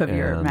of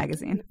your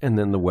magazine. And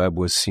then the web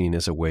was seen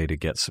as a way to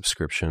get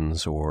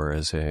subscriptions, or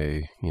as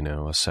a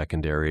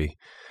secondary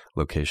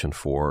location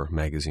for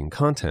magazine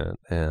content.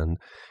 And,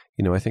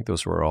 I think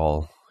those were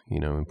all,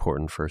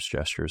 important first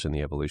gestures in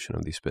the evolution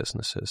of these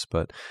businesses.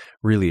 But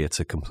really, it's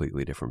a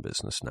completely different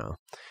business now.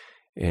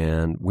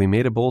 And we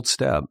made a bold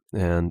step.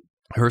 And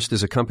Hearst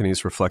as a company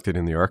is reflected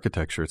in the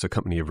architecture. It's a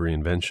company of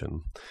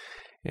reinvention.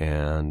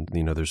 And,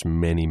 there's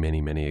many,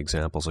 many, many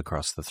examples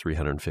across the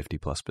 350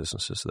 plus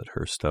businesses that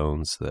Hearst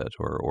owns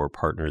or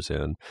partners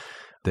in,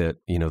 that,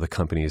 the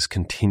company is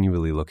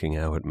continually looking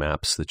how it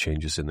maps the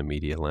changes in the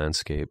media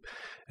landscape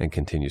and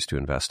continues to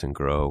invest and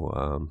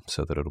grow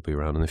so that it'll be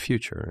around in the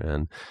future.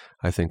 And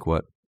I think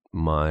what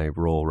my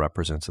role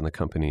represents in the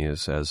company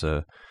is as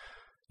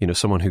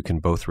someone who can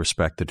both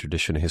respect the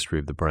tradition and history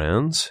of the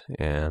brands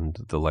and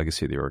the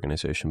legacy of the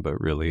organization, but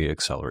really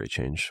accelerate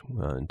change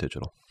in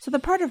digital. So the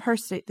part of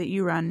Hearst that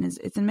you run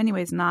it's in many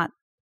ways not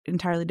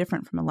entirely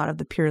different from a lot of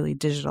the purely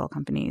digital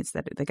companies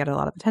that get a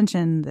lot of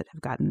attention, that have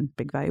gotten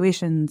big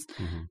valuations,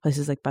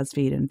 places like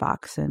BuzzFeed and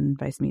Vox and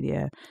Vice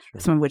Media,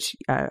 some of which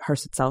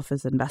Hearst itself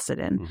is invested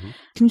in.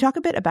 Can you talk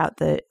a bit about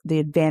the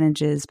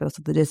advantages, but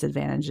also the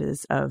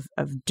disadvantages of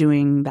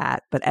doing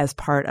that, but as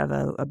part of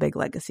a big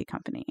legacy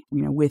company,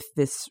 with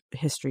this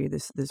history,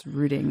 this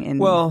rooting in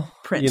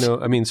print?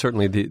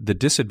 Certainly the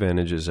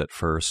disadvantages at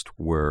first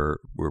were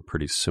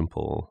pretty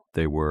simple.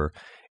 They were,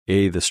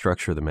 the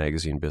structure of the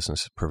magazine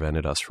business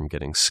prevented us from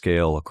getting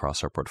scale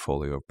across our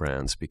portfolio of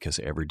brands, because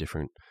every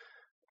different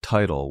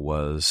title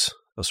was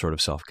a sort of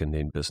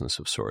self-contained business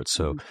of sorts.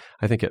 So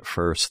I think at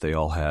first they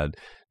all had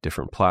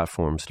different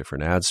platforms,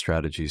 different ad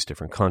strategies,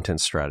 different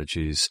content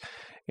strategies,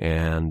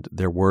 and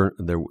there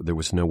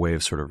was no way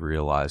of sort of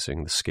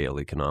realizing the scale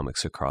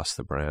economics across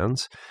the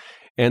brands.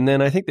 And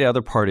then I think the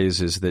other part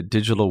is that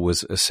digital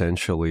was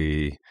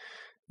essentially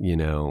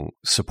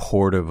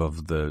supportive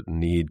of the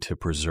need to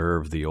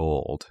preserve the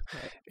old.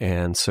 Right.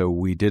 And so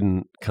we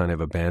didn't kind of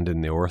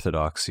abandon the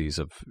orthodoxies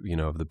of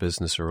the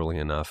business early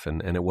enough.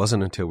 And it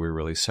wasn't until we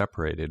really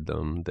separated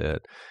them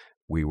that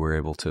we were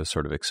able to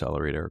sort of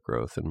accelerate our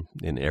growth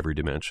in every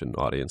dimension: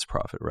 audience,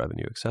 profit,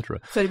 revenue, et cetera.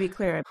 So to be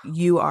clear,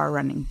 you are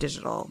running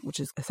digital, which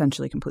is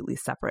essentially completely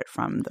separate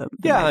from the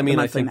I think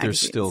magazines.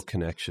 There's still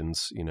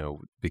connections,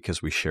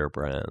 because we share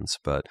brands.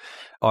 But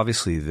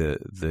obviously the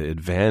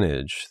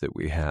advantage that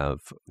we have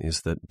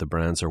is that the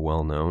brands are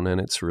well known, and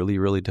it's really,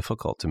 really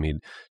difficult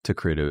to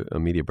create a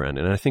media brand.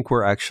 And I think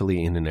we're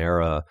actually in an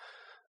era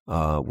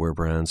where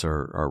brands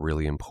are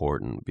really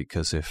important,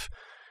 because if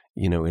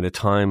in a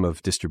time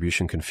of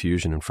distribution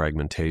confusion and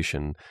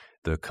fragmentation,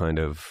 the kind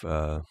of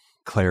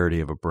clarity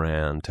of a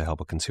brand to help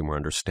a consumer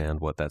understand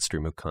what that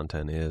stream of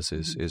content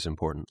is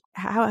important.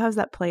 How's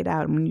that played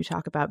out when you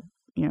talk about,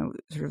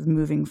 sort of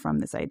moving from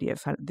this idea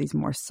of these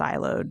more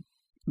siloed,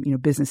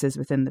 businesses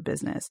within the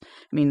business?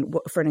 I mean,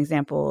 for an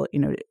example,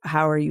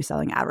 how are you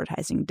selling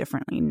advertising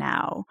differently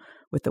now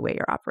with the way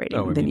you're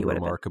operating than you would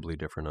have been? Remarkably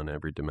different on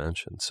every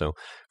dimension. So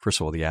first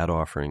of all, the ad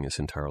offering is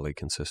entirely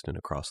consistent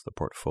across the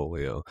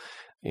portfolio.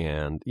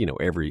 And,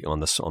 on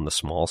the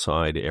small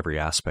side, every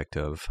aspect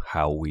of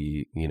how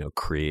we,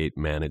 create,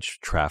 manage,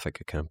 traffic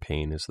a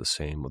campaign is the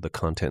same. The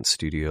content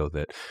studio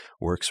that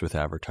works with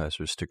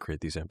advertisers to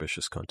create these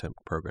ambitious content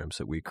programs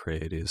that we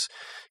create is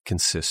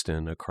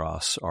consistent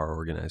across our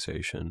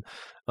organization.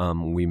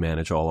 We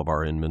manage all of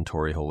our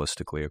inventory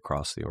holistically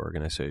across the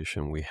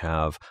organization. We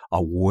have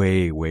a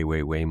way, way,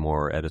 way, way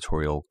more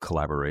editorial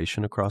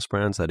collaboration across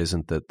brands. That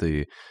isn't that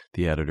the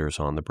editors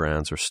on the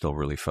brands are still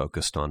really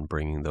focused on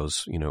bringing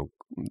those,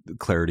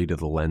 clarity to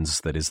the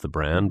lens that is the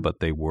brand, but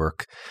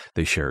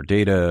they share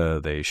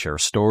data, they share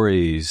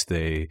stories,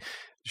 they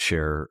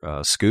share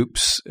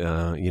scoops.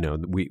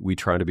 We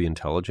try to be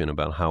intelligent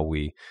about how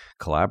we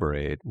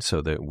collaborate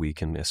so that we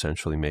can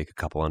essentially make a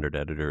couple hundred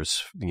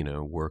editors,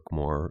 work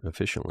more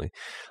efficiently.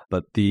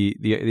 But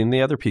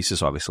the other piece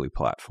is obviously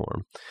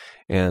platform.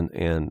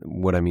 And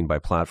what I mean by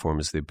platform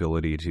is the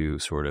ability to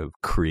sort of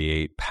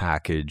create,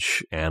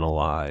 package,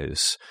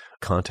 analyze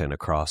content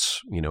across,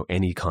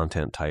 any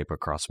content type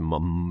across a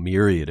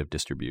myriad of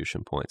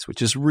distribution points, which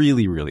is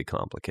really, really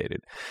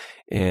complicated.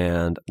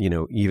 And,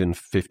 even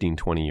 15,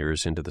 20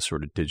 years into the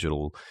sort of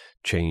digital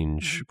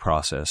change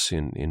process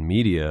in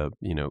media,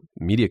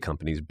 media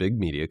companies, big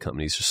media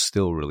companies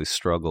still really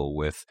struggle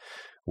with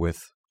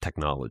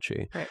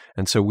technology. Right.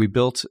 And so we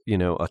built,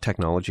 a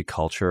technology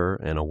culture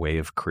and a way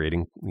of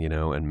creating,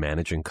 and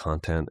managing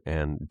content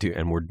and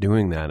we're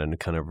doing that and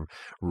kind of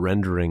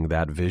rendering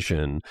that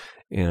vision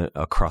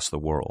across the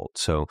world.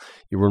 So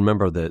you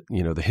remember that,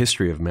 the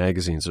history of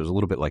magazines, there's a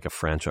little bit like a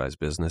franchise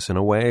business in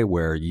a way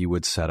where you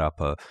would set up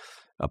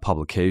a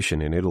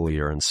publication in Italy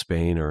or in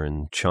Spain or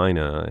in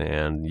China,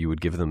 and you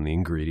would give them the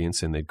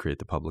ingredients and they'd create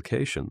the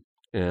publication.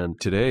 And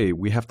today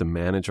we have to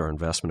manage our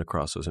investment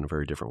across those in a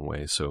very different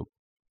way. So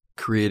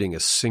creating a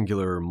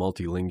singular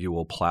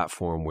multilingual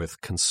platform with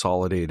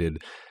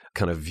consolidated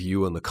kind of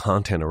view on the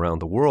content around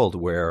the world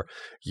where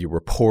you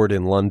report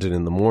in London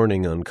in the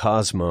morning on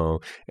Cosmo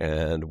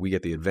and we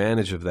get the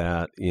advantage of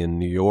that in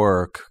New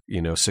York,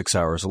 6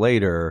 hours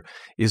later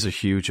is a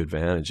huge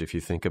advantage if you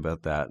think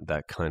about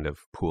that kind of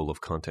pool of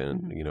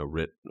content,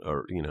 writ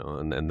or,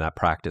 and that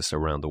practice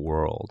around the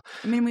world.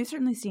 I mean, we've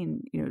certainly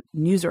seen,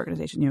 news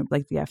organizations,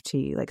 like the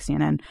FT, like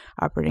CNN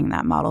operating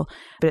that model,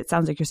 but it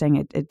sounds like you're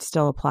saying it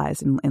still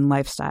applies in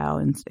lifestyle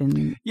and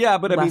in yeah,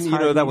 but I mean,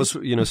 that news.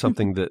 was,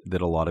 something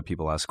that a lot of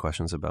people ask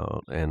questions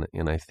about. And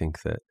I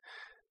think that,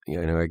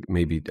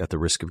 maybe at the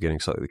risk of getting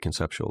slightly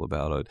conceptual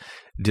about it,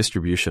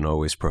 distribution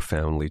always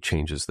profoundly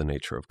changes the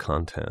nature of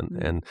content.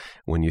 Mm-hmm. And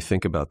when you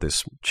think about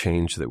this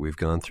change that we've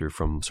gone through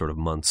from sort of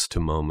months to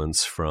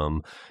moments,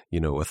 from,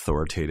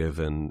 authoritative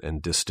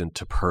and distant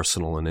to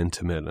personal and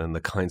intimate, and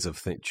the kinds of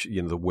things,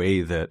 the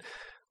way that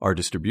our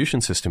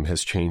distribution system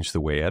has changed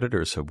the way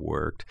editors have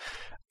worked,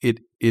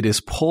 it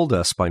has pulled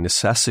us by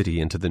necessity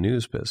into the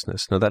news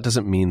business. Now, that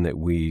doesn't mean that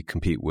we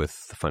compete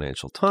with the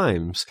Financial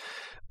Times,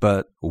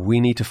 but we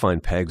need to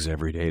find pegs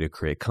every day to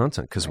create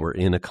content because we're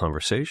in a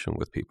conversation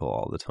with people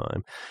all the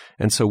time.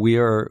 And so we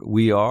are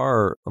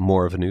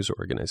more of a news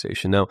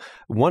organization. Now,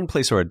 one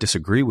place where I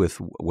disagree with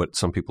what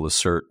some people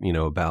assert,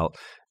 about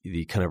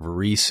the kind of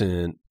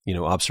recent,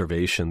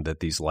 observation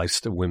that these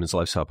women's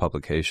lifestyle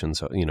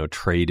publications,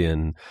 trade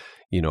in,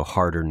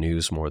 harder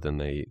news more than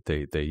they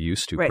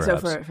used to. Right.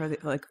 Perhaps. So for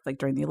like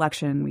during the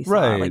election, we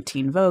saw like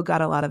Teen Vogue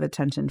got a lot of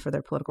attention for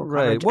their political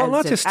coverage. Right. Well,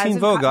 not just Teen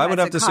Vogue. I would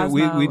have to say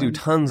we do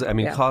tons. I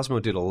mean, yeah. Cosmo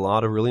did a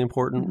lot of really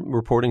important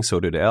reporting. So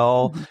did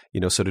Elle.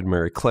 Mm-hmm. So did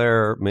Mary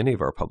Claire. Many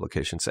of our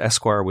publications.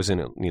 Esquire was in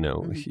it.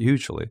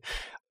 Hugely.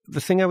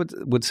 The thing I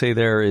would say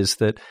there is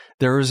that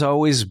there has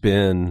always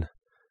been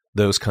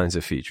those kinds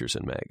of features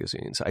in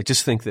magazines. I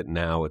just think that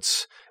now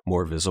it's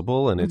more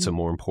visible and it's a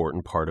more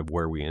important part of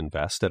where we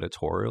invest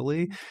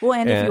editorially. Well,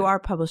 and if you are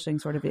publishing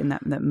sort of in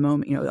that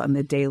moment, on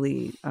a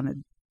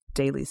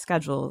daily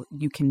schedule,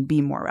 you can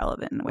be more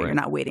relevant in a way. You're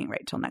not waiting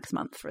right till next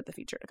month for the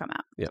feature to come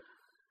out. Yeah.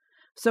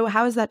 So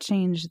how has that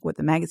changed what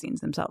the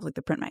magazines themselves, like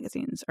the print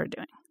magazines, are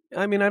doing?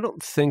 I mean, I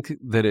don't think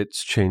that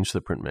it's changed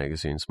the print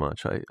magazines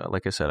much.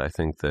 Like I said, I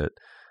think that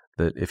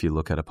if you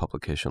look at a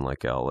publication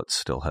like Elle, it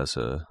still has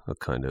a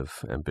kind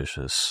of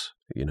ambitious,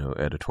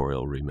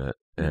 editorial remit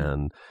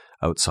and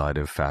outside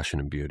of fashion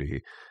and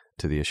beauty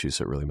to the issues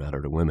that really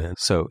matter to women.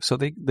 So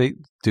they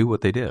do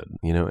what they did,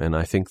 and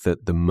I think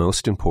that the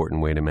most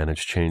important way to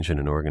manage change in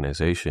an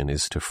organization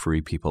is to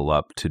free people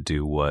up to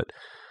do what,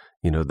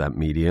 that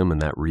medium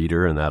and that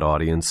reader and that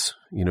audience,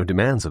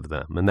 demands of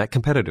them, and that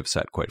competitive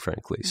set, quite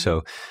frankly. Mm-hmm.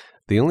 So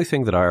the only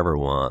thing that I ever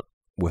want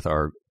with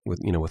our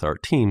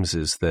teams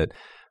is that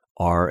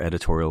our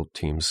editorial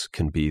teams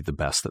can be the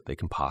best that they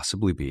can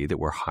possibly be, that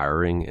we're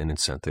hiring and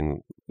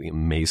incenting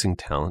amazing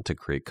talent to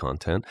create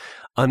content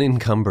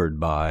unencumbered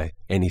by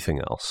anything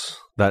else.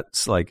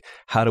 That's like,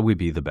 how do we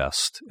be the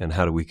best and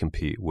how do we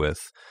compete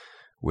with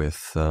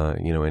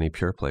any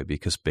pure play?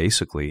 Because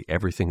basically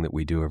everything that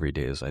we do every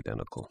day is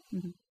identical.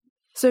 Mm-hmm.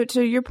 So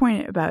to your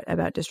point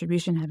about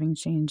distribution having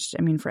changed,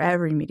 I mean, for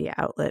every media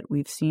outlet,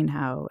 we've seen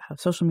how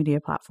social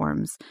media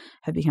platforms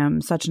have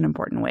become such an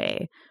important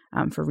way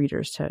for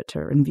readers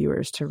and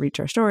viewers to reach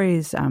our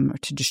stories, or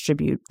to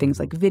distribute things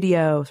like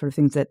video, sort of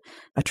things that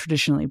a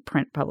traditionally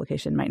print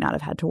publication might not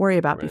have had to worry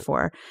about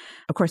before.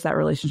 Of course, that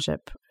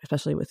relationship,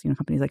 especially with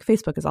companies like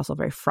Facebook, is also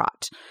very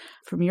fraught.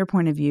 From your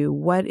point of view,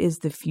 what is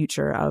the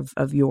future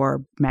of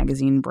your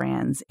magazine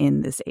brands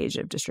in this age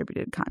of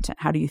distributed content?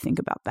 How do you think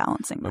about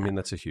balancing that? I mean,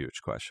 that's a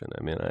huge question.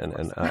 I mean,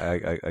 and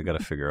I got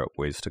to figure out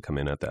ways to come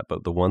in at that.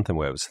 But the one thing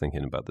I was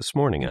thinking about this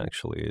morning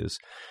actually is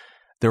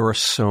there are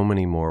so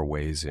many more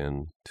ways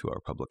in to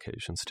our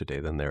publications today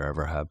than there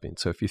ever have been.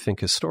 So if you think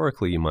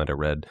historically, you might have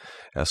read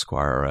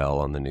Esquire or Elle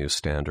on the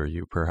newsstand, or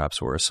you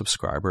perhaps were a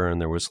subscriber and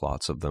there was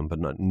lots of them, but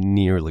not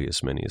nearly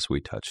as many as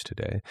we touch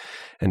today.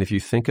 And if you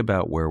think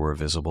about where we're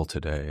visible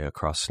today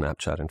across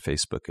Snapchat and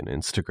Facebook and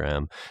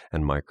Instagram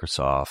and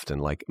Microsoft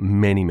and like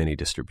many, many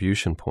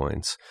distribution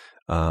points,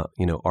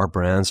 our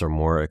brands are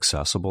more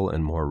accessible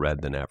and more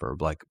read than ever,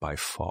 like by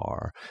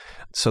far.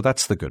 So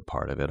that's the good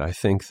part of it. I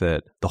think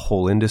that the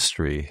whole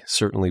industry,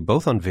 certainly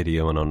both on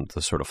video and on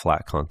the sort of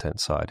flat content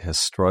side, has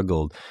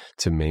struggled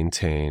to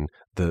maintain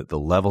the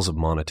levels of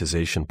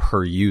monetization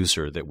per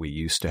user that we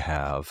used to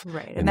have in the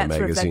magazine world. And that's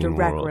sort of that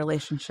direct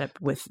relationship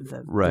with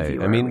the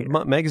viewer. I mean,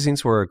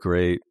 magazines were a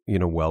great,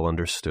 well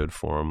understood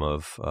form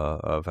of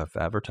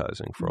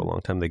advertising for a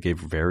long time. They gave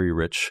very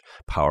rich,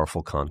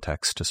 powerful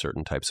context to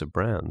certain types of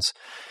brands.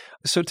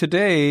 So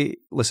today,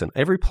 listen,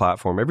 every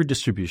platform, every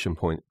distribution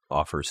point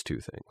offers two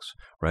things,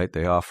 right?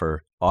 They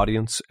offer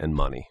audience and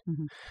money.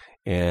 Mm-hmm.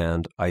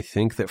 And I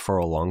think that for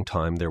a long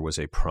time, there was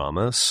a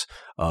promise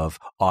of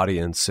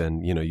audience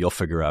and, you'll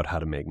figure out how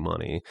to make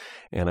money.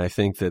 And I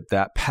think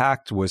that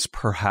pact was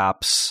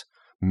perhaps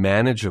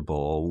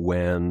manageable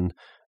when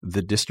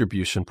the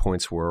distribution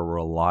points were a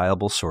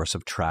reliable source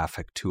of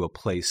traffic to a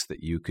place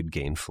that you could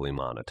gainfully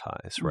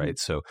monetize, right?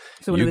 So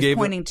when it was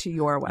pointing to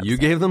your website. You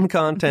gave them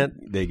content,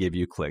 they gave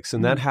you clicks.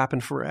 And that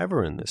happened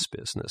forever in this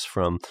business,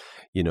 from,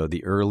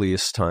 the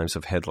earliest times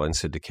of headline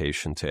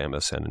syndication to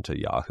MSN and to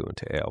Yahoo and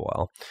to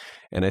AOL.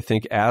 And I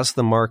think as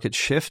the market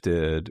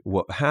shifted,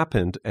 what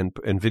happened, and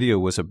video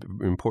was an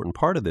important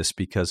part of this,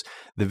 because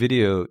the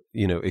video,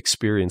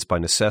 experience by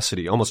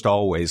necessity almost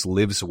always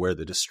lives where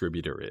the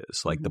distributor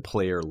is, like the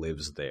player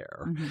lives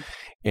there. Mm-hmm.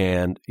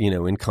 And,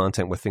 in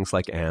content with things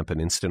like AMP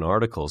and instant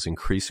articles,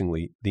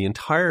 increasingly the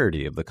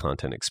entirety of the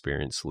content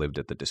experience lived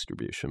at the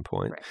distribution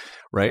point,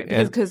 right?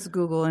 Because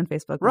Google and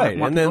Facebook right.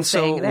 want and then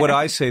so what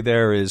I say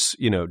there is,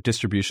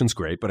 distribution's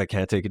great, but I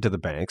can't take it to the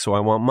bank, so I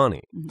want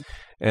money. Mm-hmm.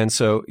 And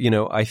so,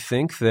 I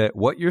think that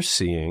what you're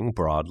seeing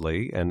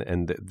broadly,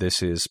 and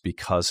this is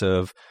because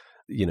of,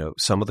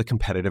 some of the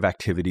competitive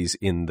activities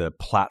in the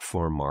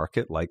platform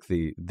market, like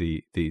the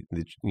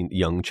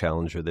young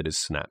challenger that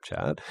is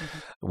Snapchat,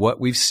 what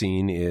we've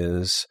seen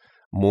is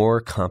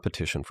more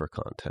competition for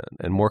content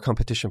and more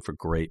competition for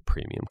great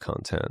premium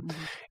content.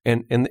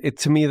 And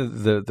to me,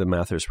 the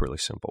math is really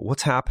simple.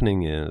 What's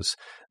happening is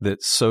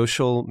that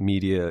social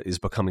media is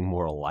becoming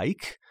more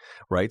alike,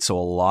 right? So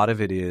a lot of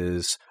it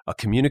is a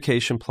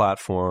communication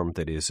platform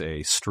that is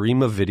a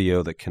stream of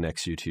video that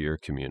connects you to your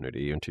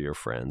community and to your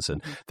friends.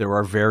 And there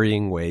are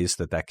varying ways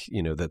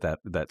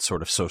that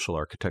sort of social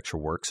architecture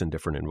works in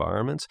different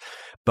environments.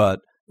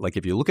 But like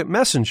if you look at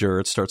Messenger,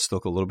 it starts to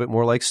look a little bit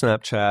more like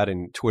Snapchat,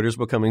 and Twitter's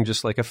becoming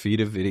just like a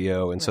feed of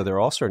video. And so they're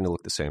all starting to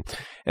look the same.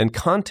 And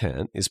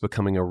content is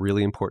becoming a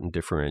really important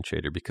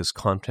differentiator, because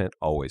content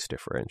always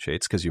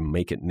differentiates because you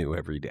make it new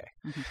every day.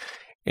 Mm-hmm.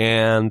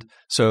 And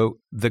so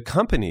the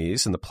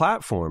companies and the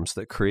platforms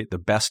that create the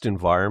best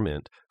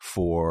environment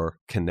for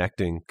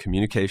connecting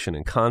communication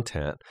and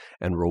content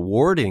and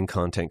rewarding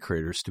content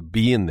creators to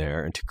be in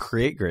there and to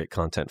create great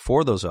content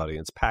for those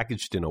audience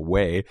packaged in a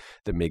way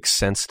that makes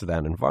sense to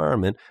that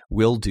environment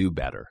will do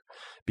better.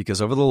 Because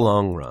over the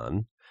long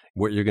run,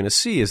 what you're going to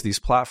see is these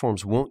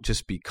platforms won't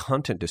just be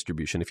content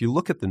distribution. If you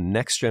look at the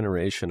next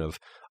generation of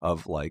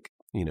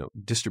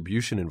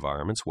distribution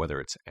environments, whether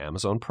it's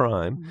Amazon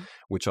Prime,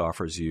 which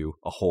offers you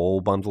a whole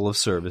bundle of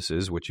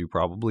services, which you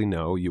probably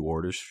know, you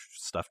order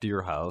stuff to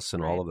your house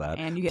and all of that.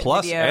 And you get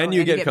plus, video, and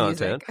you get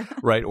content,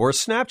 right? Or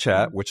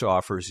Snapchat, which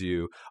offers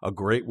you a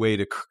great way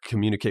to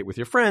communicate with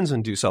your friends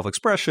and do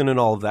self-expression and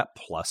all of that,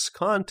 plus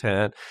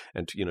content.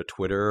 And,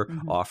 Twitter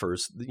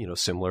offers,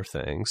 similar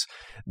things.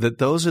 That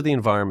those are the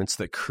environments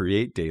that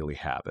create daily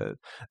habit,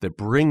 that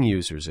bring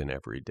users in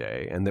every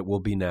day, and that will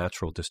be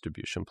natural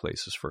distribution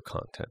places for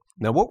content.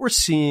 Now, what we're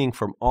seeing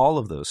from all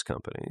of those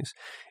companies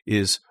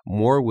is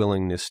more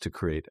willingness to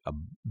create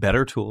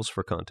better tools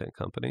for content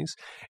companies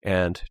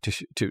and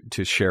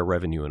to share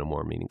revenue in a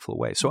more meaningful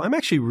way. So I'm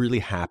actually really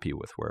happy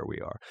with where we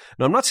are.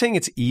 Now, I'm not saying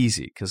it's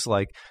easy, because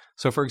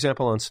so for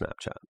example, on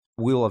Snapchat,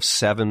 we'll have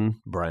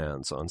 7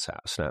 brands on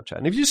Snapchat.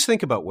 And if you just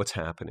think about what's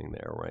happening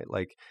there, right?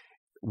 Like,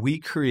 we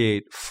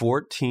create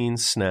 14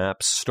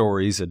 Snap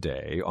stories a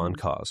day on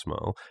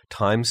Cosmo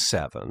times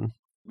 7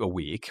 a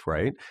week,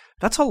 right?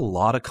 That's a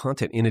lot of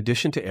content, in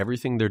addition to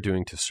everything they're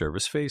doing to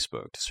service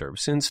Facebook, to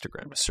service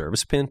Instagram, to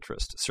service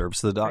Pinterest, to service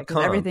the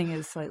 .com. Everything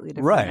is slightly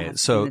different. Right.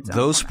 So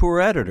those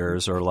poor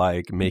editors are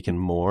like making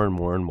more and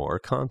more and more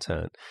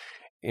content.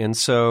 And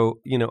so,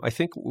 I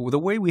think the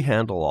way we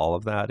handle all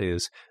of that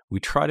is we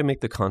try to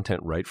make the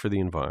content right for the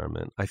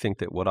environment. I think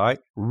that what I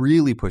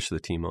really push the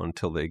team on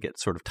until they get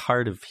sort of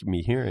tired of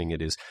me hearing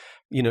it is,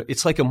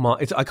 it's like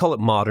I call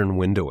it modern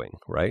windowing,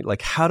 right?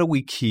 Like, how do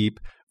we keep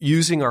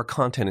using our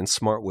content in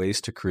smart ways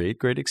to create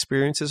great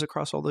experiences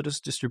across all the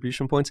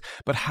distribution points,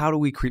 but how do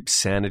we keep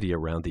sanity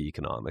around the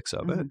economics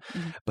of it?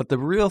 But the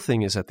real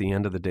thing is, at the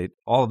end of the day,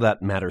 all of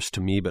that matters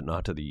to me, but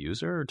not to the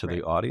user or to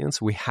the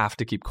audience. We have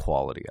to keep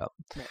quality up.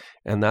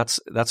 And that's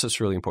what's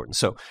really important.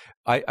 So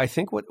I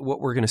think what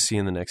we're going to see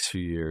in the next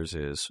few years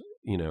is,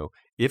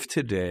 if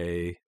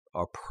today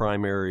our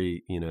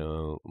primary,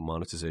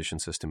 monetization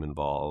system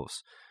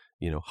involves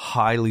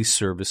highly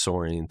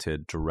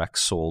service-oriented,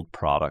 direct-sold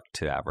product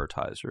to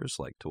advertisers,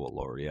 like to a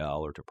L'Oreal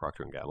or to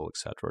Procter & Gamble, et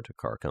cetera, to a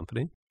car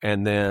company.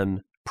 And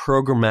then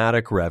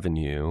programmatic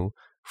revenue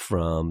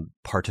from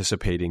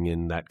participating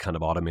in that kind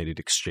of automated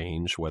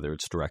exchange, whether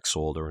it's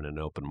direct-sold or in an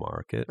open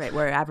market. Right,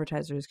 where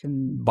advertisers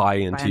can buy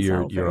into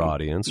your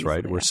audience, easily,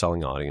 right? We're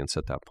selling audience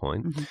at that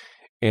point.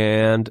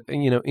 And,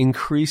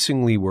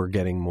 increasingly we're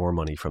getting more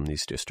money from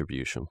these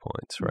distribution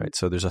points, right?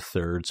 So there's a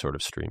third sort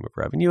of stream of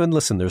revenue. And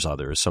listen, there's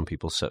others. Some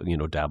people,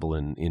 dabble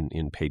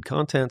in paid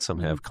content. Some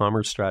have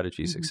commerce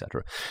strategies, et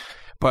cetera.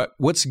 But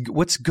what's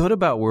good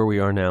about where we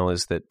are now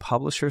is that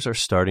publishers are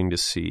starting to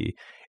see,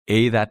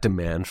 that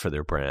demand for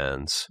their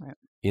brands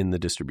in the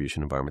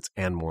distribution environments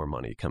and more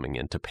money coming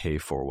in to pay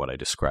for what I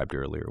described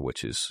earlier,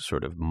 which is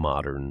sort of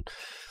modern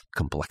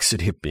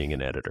complexity of being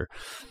an editor.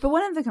 But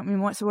what are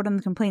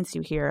the complaints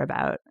you hear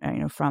about,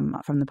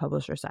 from the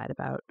publisher side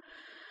about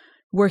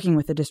working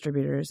with the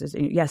distributors is,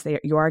 yes,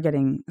 you are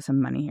getting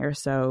some money here.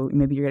 So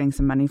maybe you're getting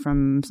some money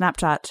from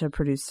Snapchat to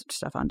produce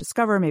stuff on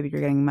Discover. Maybe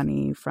you're getting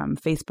money from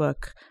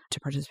Facebook to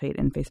participate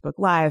in Facebook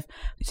Live.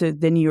 So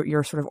then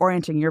you're sort of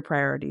orienting your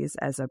priorities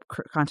as a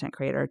content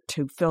creator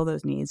to fill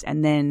those needs.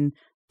 And then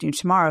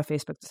tomorrow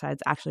Facebook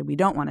decides, actually, we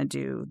don't want to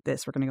do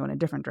this. We're going to go in a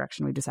different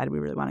direction. We decided we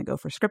really want to go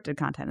for scripted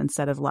content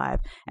instead of live.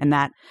 And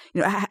that,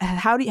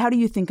 how do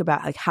you think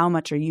about, like, how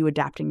much are you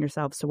adapting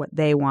yourselves to what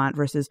they want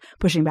versus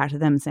pushing back to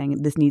them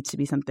saying this needs to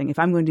be something? If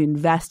I'm going to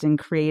invest in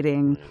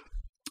creating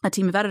a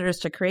team of editors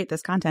to create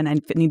this content, I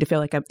need to feel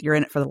like you're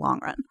in it for the long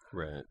run.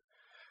 Right.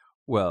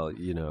 Well,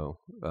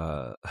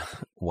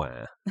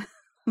 wah.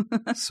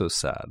 So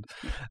sad.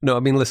 No, I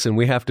mean, listen,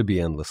 we have to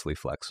be endlessly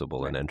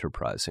flexible and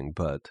enterprising,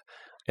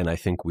 and I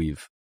think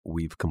we've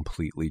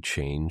completely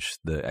changed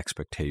the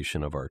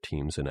expectation of our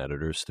teams and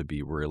editors to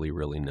be really,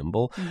 really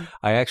nimble.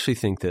 I actually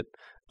think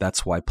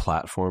that's why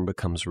platform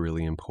becomes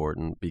really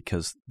important,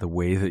 because the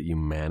way that you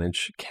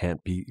manage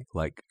can't be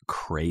like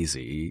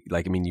crazy.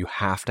 Like, I mean, you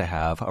have to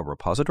have a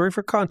repository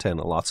for content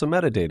and lots of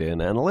metadata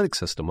and analytics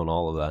system and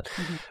all of that.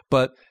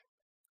 But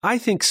I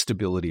think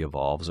stability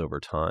evolves over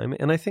time.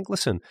 And I think,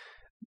 listen,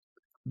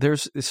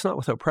 it's not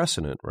without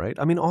precedent, right?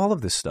 I mean, all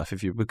of this stuff,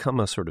 if you become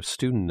a sort of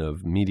student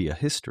of media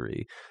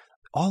history,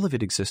 all of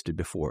it existed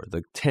before.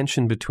 The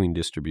tension between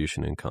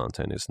distribution and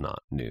content is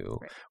not new,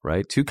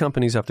 right? Two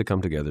companies have to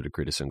come together to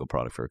create a single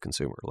product for a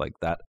consumer. Like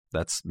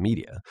that's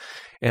media.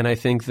 And I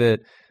think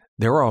that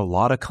there are a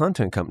lot of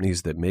content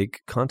companies that make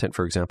content,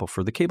 for example,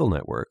 for the cable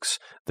networks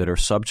that are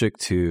subject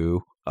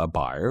to a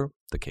buyer,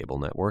 the cable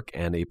network,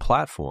 and a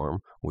platform,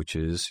 which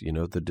is,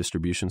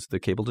 the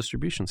cable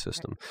distribution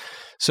system.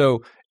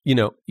 So,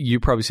 you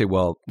probably say,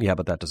 well, yeah,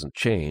 but that doesn't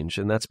change.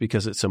 And that's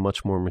because it's a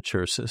much more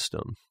mature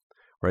system,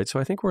 right? So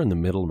I think we're in the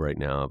middle right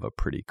now of a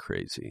pretty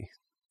crazy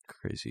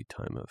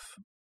time of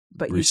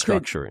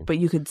restructuring. But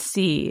you could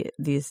see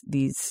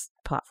these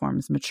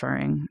platforms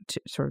maturing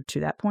to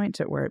that point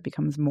where it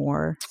becomes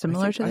more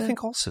similar to that? I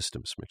think all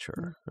systems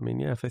mature. I mean,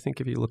 yeah, if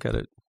you look at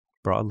it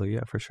broadly,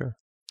 yeah, for sure.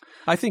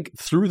 I think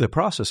through the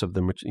process of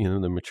the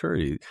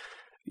maturity,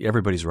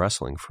 everybody's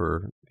wrestling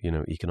for,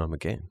 economic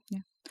gain.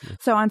 Yeah.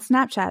 So on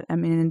Snapchat, I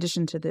mean, in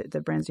addition to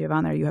the brands you have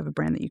on there, you have a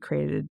brand that you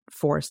created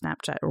for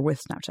Snapchat or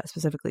with Snapchat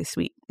specifically,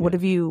 Sweet. What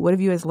have you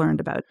guys learned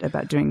about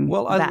doing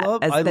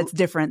that's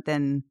different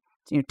than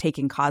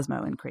taking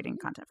Cosmo and creating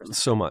content for Snapchat?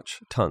 So much,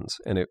 tons,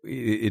 and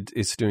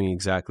it's doing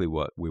exactly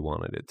what we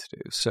wanted it to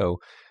do. So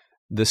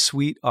the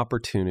Sweet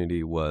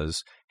opportunity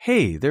was,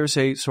 hey, there's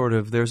a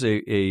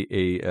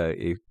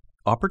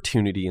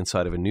opportunity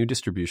inside of a new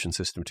distribution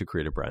system to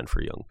create a brand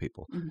for young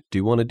people. Do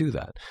you want to do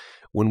that?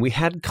 When we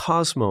had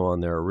Cosmo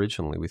on there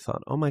originally, we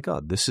thought, oh my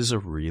God, this is a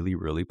really,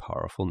 really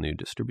powerful new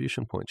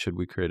distribution point. Should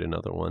we create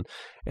another one?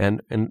 And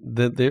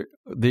the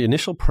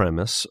initial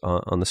premise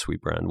on the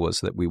Sweet brand was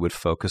that we would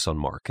focus on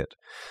market.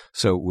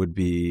 So it would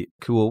be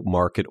cool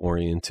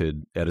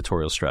market-oriented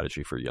editorial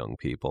strategy for young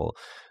people,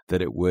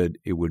 that it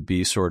would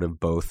be sort of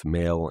both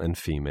male and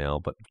female,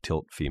 but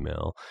tilt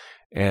female.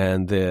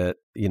 And that,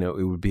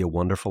 it would be a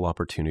wonderful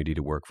opportunity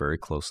to work very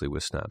closely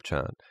with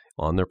Snapchat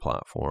on their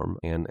platform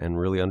and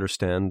really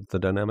understand the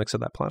dynamics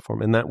of that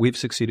platform. And that we've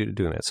succeeded at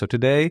doing that. So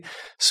today,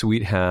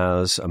 Sweet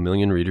has 1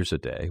 million readers a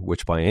day,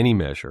 which by any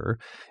measure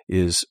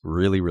is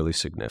really, really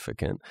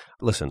significant.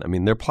 Listen, I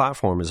mean, their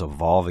platform is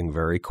evolving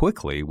very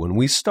quickly. When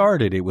we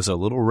started, it was a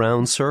little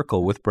round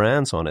circle with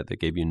brands on it that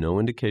gave you no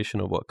indication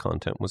of what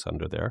content was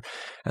under there.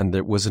 And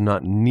it was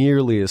not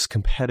nearly as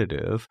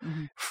competitive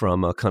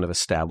from a kind of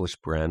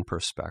established brand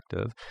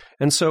perspective.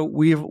 And so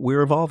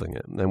we're evolving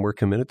it, and we're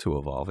committed to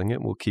evolving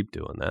it. We'll keep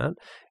doing that.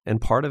 that.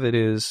 And part of it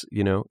is,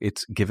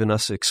 it's given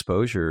us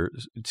exposure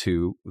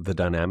to the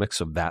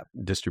dynamics of that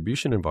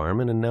distribution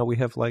environment. And now we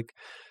have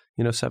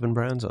 7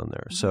 brands on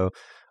there. So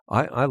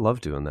I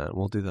love doing that.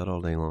 We'll do that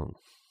all day long.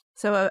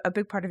 So a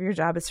big part of your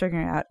job is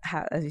figuring out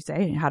how, as you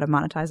say, how to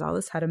monetize all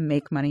this, how to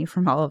make money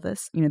from all of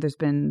this. There's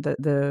been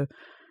the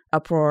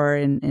uproar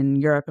in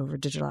Europe over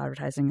digital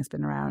advertising has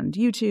been around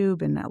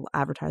YouTube and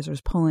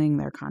advertisers pulling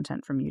their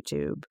content from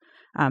YouTube.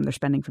 They're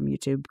spending from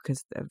YouTube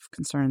because of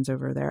concerns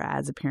over their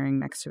ads appearing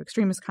next to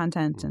extremist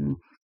content.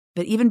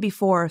 But even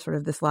before sort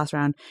of this last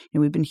round,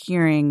 we've been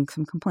hearing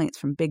some complaints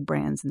from big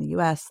brands in the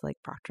U.S. like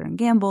Procter &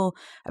 Gamble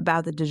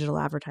about the digital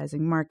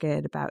advertising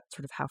market, about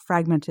sort of how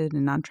fragmented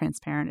and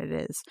non-transparent it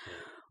is.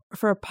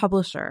 For a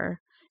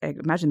publisher, I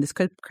imagine this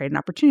could create an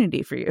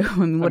opportunity for you.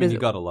 You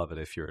got to love it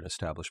if you're an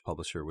established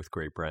publisher with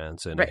great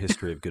brands and a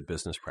history of good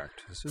business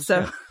practices.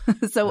 So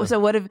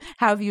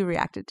how have you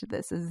reacted to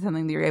this? Is it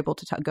something that you're able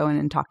to go in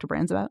and talk to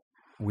brands about?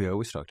 We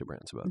always talk to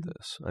brands about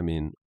this.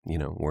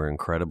 We're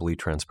incredibly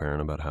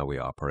transparent about how we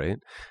operate.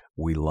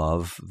 We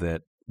love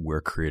that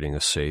we're creating a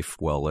safe,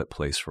 well-lit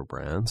place for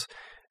brands.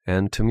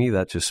 And to me,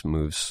 that just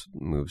moves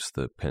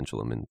the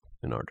pendulum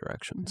in our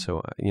direction.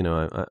 So,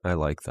 I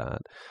like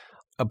that.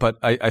 But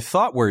I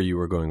thought where you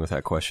were going with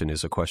that question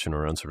is a question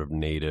around sort of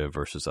native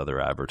versus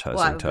other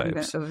advertising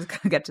types. I was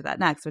going to get to that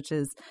next, which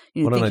is...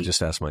 Why don't I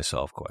just ask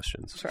myself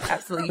questions? Sure,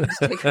 absolutely.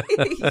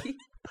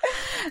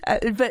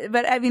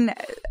 But I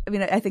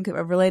think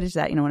related to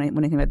that, when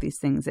I think about these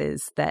things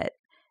is that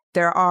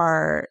there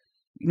are,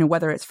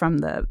 whether it's from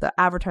the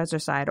advertiser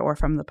side or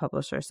from the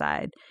publisher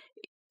side,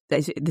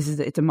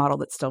 it's a model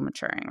that's still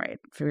maturing, right?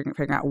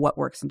 Figuring out what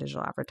works in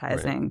digital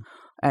advertising,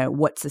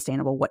 what's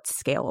sustainable, what's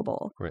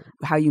scalable,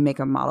 how you make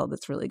a model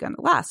that's really going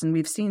to last. And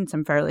we've seen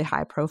some fairly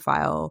high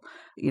profile,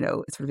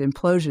 sort of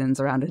implosions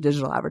around a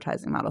digital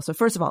advertising model. So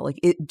first of all,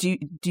 do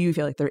you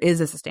feel like there is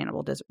a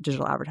sustainable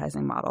digital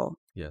advertising model?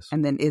 Yes.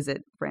 And then is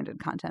it branded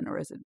content or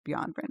is it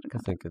beyond branded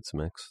content? I think it's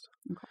mixed.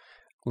 Okay.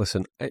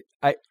 Listen,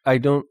 I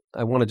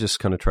want to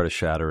just kind of try to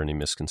shatter any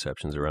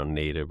misconceptions around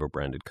native or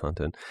branded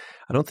content.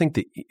 I don't think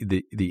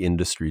the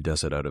industry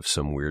does it out of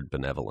some weird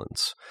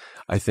benevolence.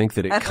 I think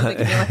that I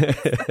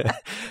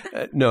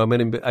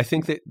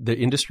think that the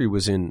industry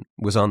was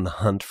on the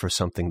hunt for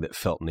something that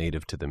felt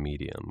native to the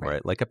medium,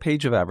 right? Like a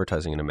page of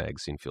advertising in a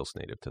magazine feels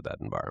native to that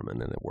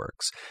environment and it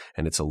works.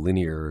 And it's a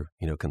linear,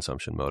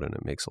 consumption mode and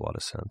it makes a lot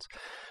of sense.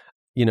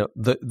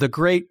 The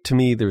great, to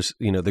me, there's,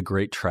 the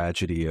great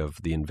tragedy of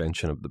the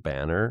invention of the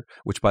banner,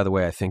 which, by the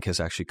way, I think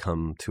has actually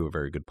come to a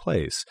very good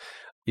place,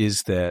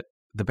 is that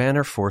the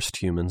banner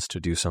forced humans to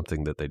do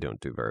something that they don't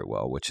do very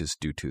well, which is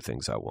do 2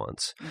 things at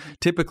once. Mm-hmm.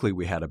 Typically,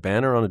 we had a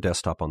banner on a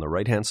desktop on the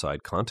right-hand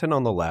side, content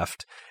on the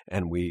left,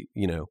 and we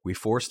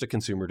forced a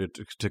consumer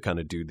to kind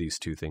of do these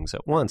 2 things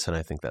at once, and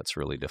I think that's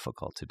really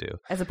difficult to do.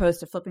 As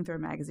opposed to flipping through a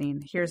magazine,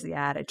 here's the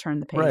ad, I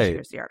turn the page,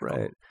 here's the article.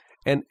 Right.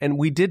 And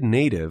we did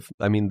native.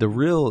 I mean, the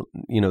real,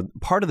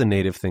 part of the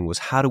native thing was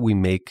how do we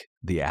make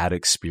the ad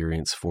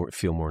experience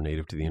feel more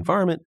native to the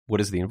environment?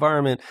 What is the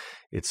environment?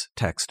 It's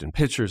text and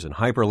pictures and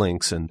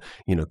hyperlinks, and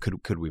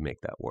could we make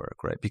that work,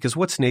 right? Because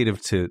what's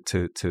native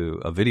to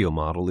a video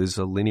model is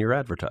a linear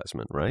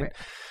advertisement, right?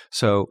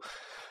 So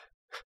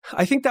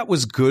I think that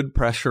was good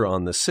pressure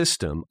on the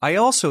system. I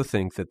also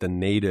think that the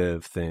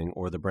native thing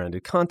or the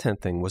branded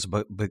content thing was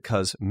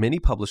because many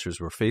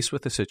publishers were faced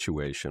with a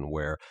situation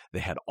where they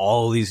had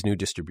all these new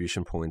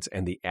distribution points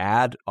and the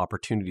ad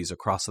opportunities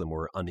across them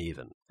were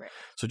uneven. Right.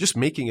 So just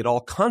making it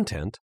all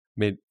content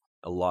made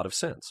a lot of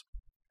sense.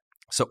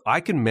 So I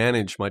can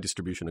manage my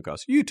distribution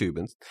across YouTube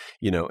and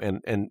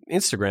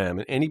Instagram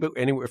and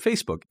anywhere,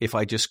 Facebook, if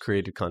I just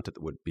created content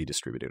that would be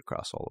distributed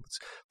across all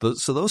of it.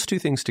 So those 2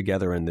 things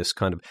together in this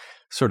kind of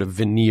sort of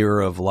veneer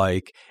of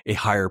like a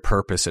higher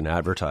purpose in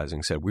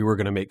advertising said we were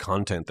going to make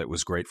content that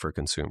was great for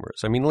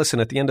consumers. I mean, listen,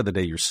 at the end of the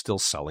day, you're still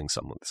selling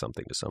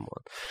something to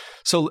someone.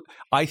 So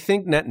I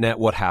think net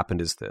what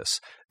happened is this.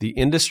 The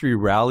industry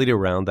rallied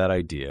around that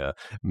idea,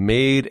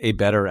 made a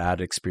better ad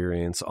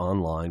experience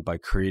online by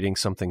creating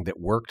something that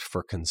worked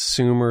for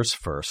consumers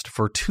first.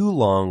 For too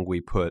long,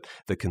 we put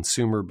the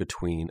consumer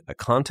between a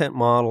content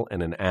model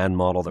and an ad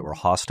model that were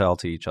hostile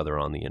to each other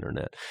on the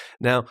internet.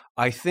 Now,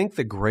 I think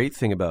the great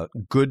thing about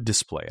good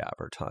display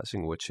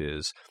advertising, which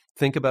is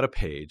think about a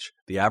page,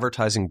 the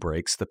advertising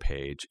breaks the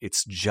page,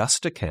 it's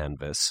just a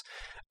canvas.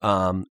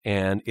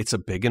 And it's a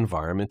big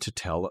environment to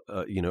tell,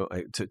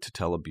 to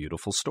tell a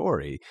beautiful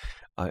story.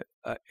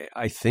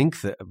 I think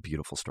that a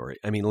beautiful story.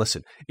 I mean,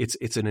 listen,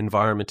 it's an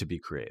environment to be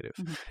creative.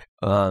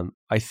 Mm-hmm.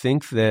 I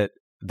think that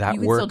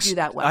works. Still do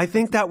that well. I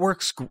think that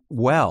works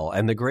well.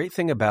 And the great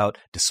thing about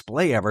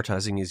display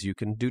advertising is you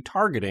can do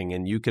targeting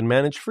and you can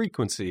manage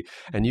frequency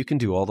and you can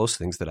do all those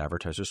things that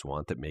advertisers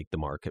want that make the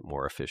market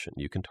more efficient.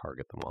 You can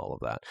target them, all of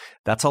that.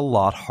 That's a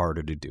lot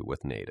harder to do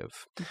with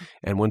native. Mm-hmm.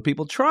 And when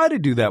people try to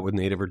do that with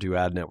native or do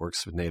ad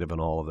networks with native and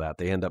all of that,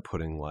 they end up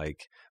putting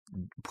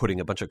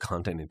a bunch of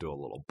content into a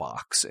little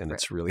box, and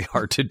It's really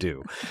hard to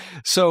do.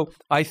 So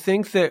I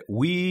think that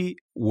we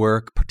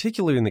work,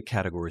 particularly in the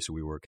categories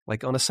we work,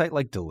 like on a site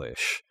like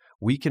Delish,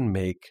 we can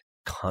make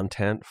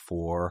content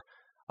for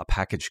a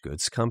packaged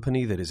goods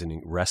company that is a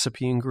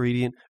recipe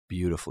ingredient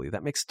beautifully.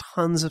 That makes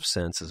tons of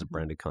sense as a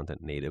branded content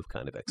native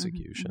kind of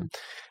execution.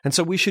 And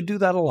so we should do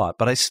that a lot.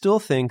 But I still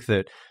think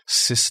that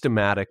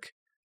systematic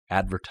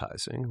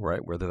advertising,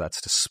 right, whether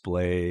that's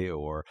display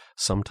or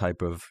some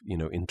type of,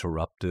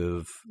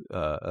 interruptive,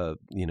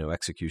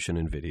 execution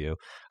in video,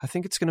 I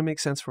think it's going to make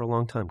sense for a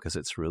long time because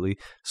it's really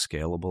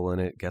scalable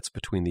and it gets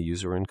between the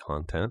user and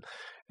content.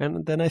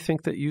 And then I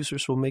think that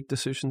users will make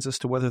decisions as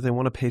to whether they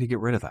want to pay to get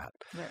rid of that,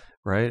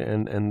 right?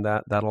 And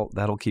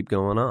that'll keep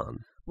going on.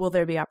 Will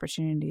there be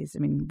opportunities? I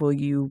mean, will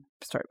you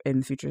start in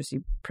the future see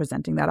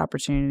presenting that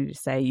opportunity to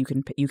say you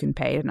can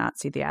pay to not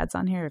see the ads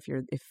on here if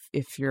you're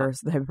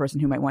the type of person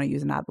who might want to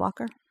use an ad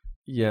blocker?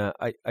 Yeah,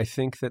 I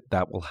think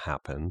that will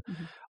happen.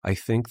 I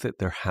think that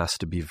there has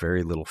to be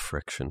very little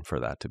friction for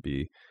that to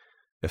be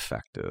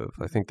effective.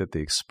 I think that the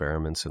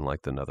experiments in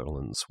like the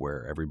Netherlands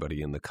where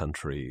everybody in the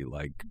country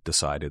like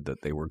decided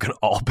that they were going to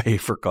all pay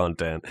for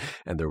content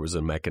and there was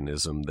a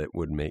mechanism that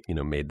would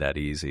made that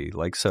easy.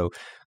 Like, so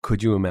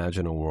could you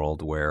imagine a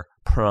world where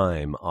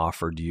Prime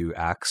offered you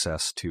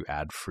access to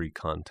ad-free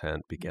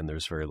content and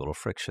there's very little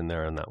friction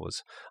there and that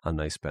was a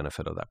nice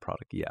benefit of that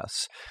product?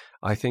 Yes.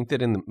 I think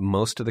that in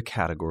most of the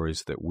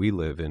categories that we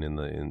live in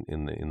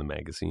the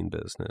magazine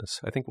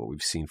business, I think what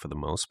we've seen for the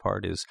most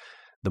part is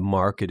the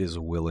market is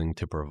willing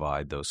to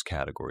provide those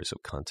categories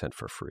of content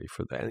for free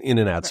for that in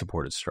an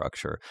ad-supported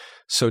structure.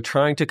 So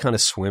trying to kind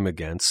of swim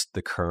against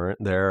the current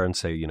there and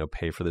say,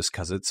 pay for this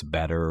because it's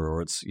better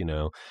or it's,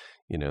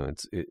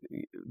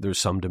 there's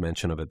some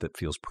dimension of it that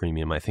feels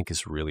premium, I think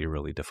is really,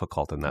 really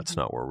difficult. And that's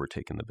not where we're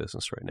taking the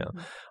business right now.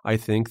 I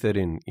think that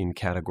in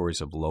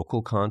categories of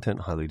local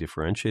content, highly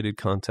differentiated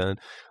content,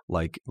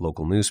 like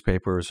local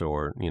newspapers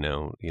or,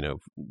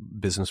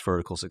 business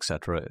verticals, et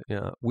cetera,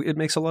 it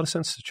makes a lot of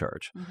sense to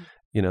charge,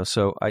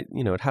 so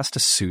it has to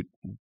suit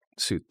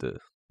the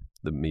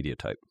media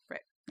type.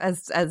 Right.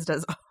 As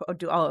does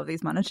do all of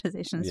these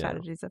monetization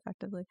strategies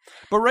effectively.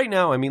 But right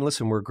now, I mean,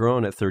 listen, we're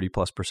growing at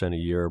 30+% a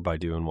year by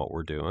doing what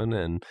we're doing.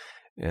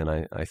 And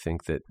I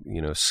think that,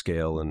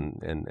 scale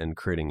and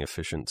creating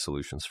efficient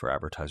solutions for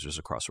advertisers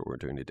across what we're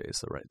doing today is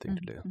the right thing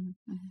to do.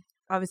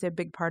 Obviously, a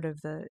big part of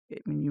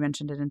you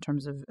mentioned it in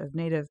terms of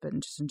native, but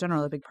just in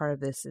general, a big part of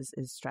this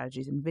is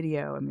strategies in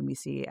video. I mean, we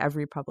see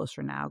every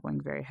publisher now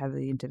going very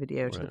heavily into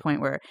video to the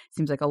point where it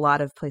seems like a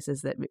lot of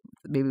places that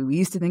maybe we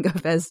used to think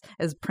of as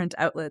print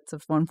outlets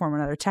of one form or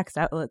another, text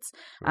outlets,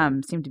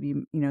 seem to be,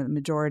 the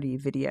majority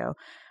video.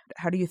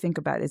 How do you think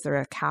about, is there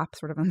a cap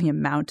sort of on the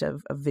amount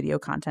of video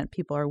content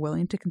people are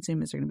willing to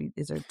consume? Is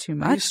there too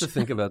much? I used to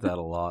think about that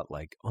a lot,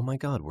 like, oh my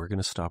God, we're going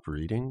to stop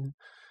reading?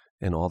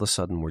 And all of a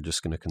sudden, we're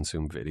just going to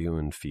consume video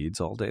and feeds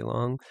all day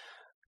long.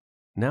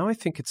 Now I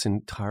think it's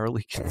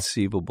entirely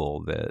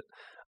conceivable that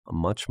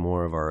much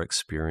more of our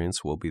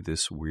experience will be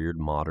this weird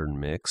modern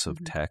mix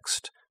of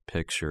text,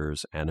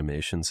 pictures,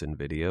 animations, and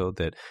video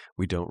that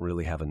we don't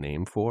really have a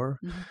name for.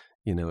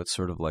 It's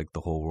sort of like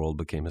the whole world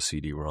became a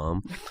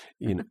CD-ROM.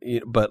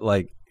 But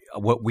like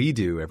what we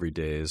do every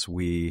day is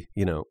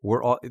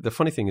we're all, the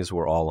funny thing is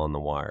we're all on the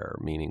wire,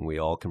 meaning we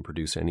all can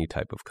produce any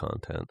type of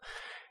content.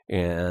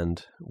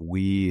 And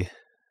we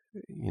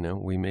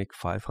make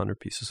 500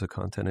 pieces of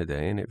content a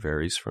day, and it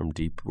varies from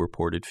deep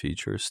reported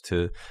features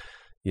to,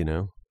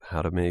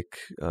 how to make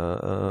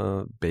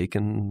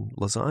bacon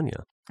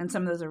lasagna. And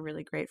some of those are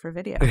really great for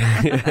video.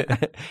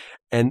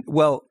 And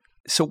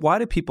so why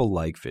do people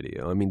like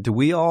video? I mean, do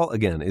we all,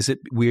 again,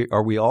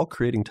 are we all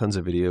creating tons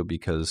of video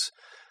because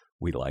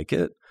we like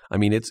it? I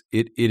mean, it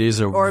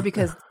is or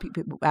because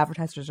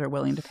advertisers are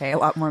willing to pay a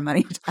lot more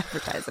money to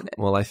advertise in it.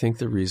 Well, I think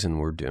the reason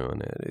we're doing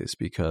it is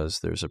because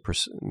there's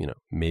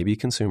maybe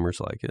consumers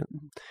like it,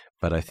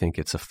 but I think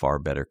it's a far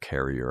better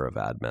carrier of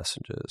ad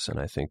messages. And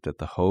I think that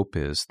the hope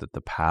is that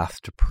the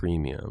path to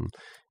premium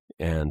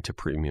and to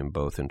premium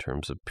both in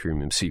terms of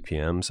premium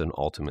CPMs and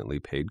ultimately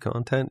paid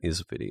content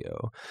is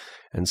video.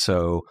 And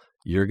so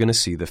you're going to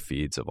see the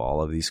feeds of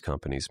all of these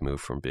companies move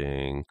from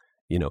being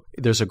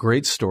there's a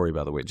great story,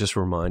 by the way. It just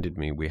reminded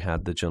me, we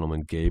had the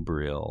gentleman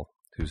Gabriel,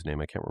 whose name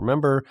I can't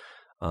remember,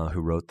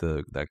 who wrote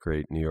that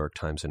great New York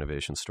Times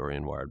innovation story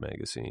in Wired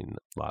magazine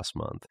last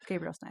month.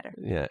 Gabriel Snyder.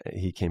 Yeah,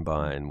 he came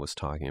by and was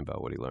talking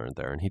about what he learned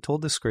there. And he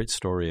told this great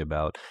story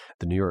about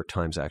the New York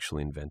Times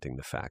actually inventing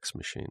the fax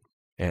machine.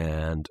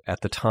 And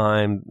at the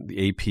time,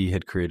 the AP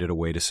had created a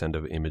way to send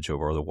an image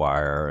over the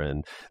wire,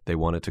 and they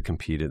wanted to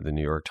compete at the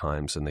New York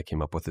Times, and they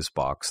came up with this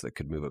box that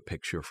could move a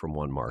picture from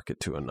one market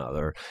to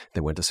another.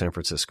 They went to San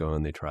Francisco,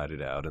 and they tried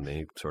it out, and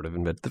they sort of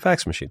invented the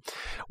fax machine.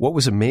 What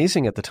was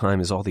amazing at the time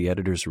is all the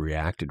editors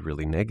reacted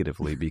really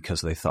negatively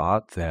because they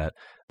thought that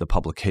the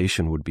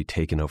publication would be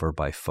taken over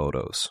by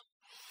photos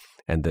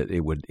and that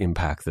it would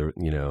impact the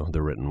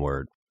written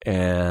word.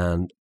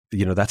 And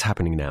that's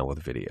happening now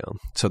with video.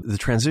 So the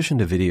transition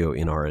to video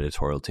in our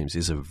editorial teams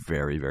is a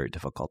very, very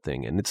difficult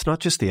thing. And it's not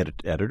just the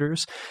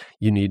editors.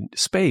 You need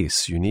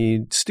space, you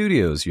need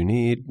studios, you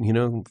need,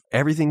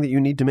 everything that you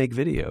need to make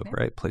video,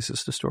 right?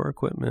 Places to store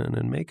equipment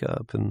and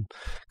makeup and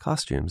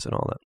costumes and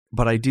all that.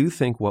 But I do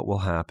think what will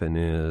happen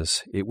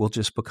is it will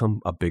just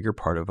become a bigger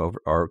part of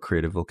our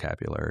creative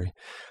vocabulary,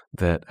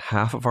 that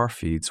half of our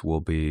feeds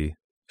will be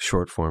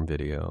short form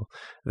video,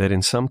 that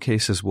in some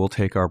cases we'll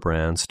take our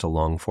brands to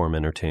long form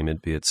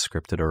entertainment, be it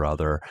scripted or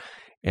other.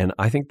 And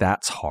I think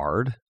that's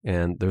hard.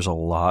 And there's a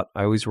lot,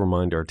 I always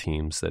remind our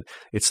teams that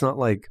it's not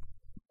like,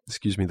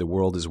 the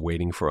world is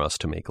waiting for us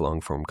to make long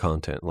form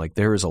content. Like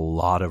there is a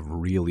lot of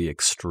really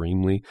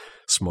extremely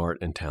smart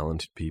and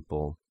talented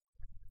people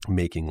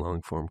making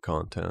long form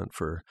content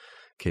for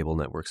cable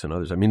networks and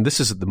others. I mean, this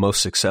is the most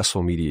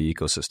successful media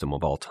ecosystem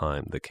of all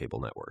time, the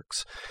cable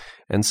networks.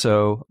 And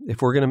so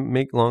if we're going to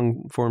make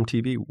long form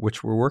TV,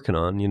 which we're working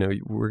on,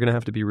 we're going to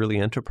have to be really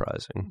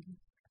enterprising.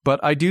 But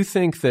I do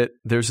think that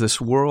there's this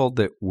world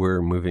that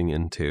we're moving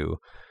into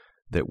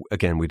that,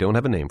 again, we don't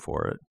have a name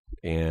for it.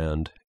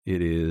 And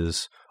it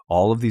is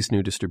all of these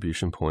new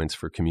distribution points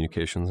for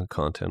communications and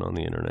content on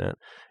the internet.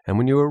 And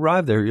when you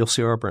arrive there, you'll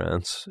see our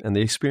brands, and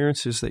the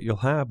experiences that you'll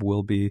have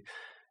will be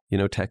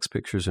text,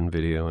 pictures, and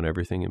video and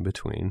everything in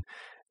between.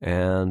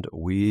 And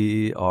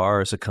we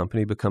are, as a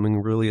company,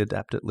 becoming really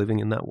adept at living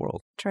in that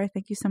world. Troy,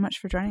 thank you so much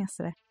for joining us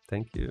today.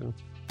 Thank you.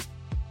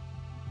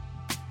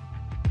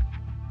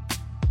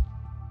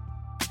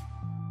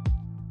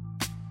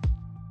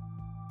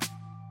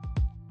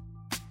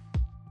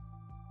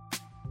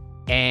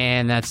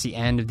 And that's the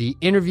end of the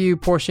interview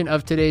portion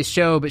of today's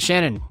show. But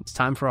Shannon, it's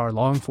time for our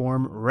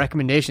long-form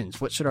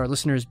recommendations. What should our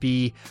listeners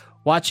be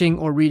watching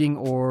or reading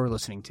or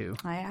listening to?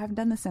 I haven't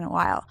done this in a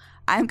while.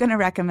 I'm going to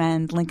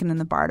recommend Lincoln in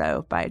the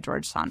Bardo by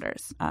George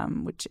Saunders,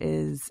 which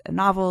is a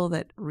novel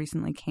that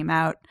recently came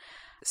out.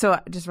 So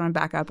I just want to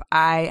back up.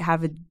 I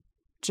have a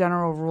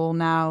general rule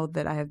now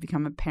that I have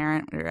become a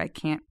parent where I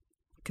can't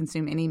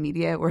consume any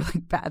media where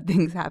bad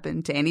things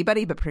happen to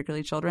anybody, but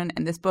particularly children.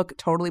 And this book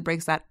totally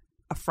breaks that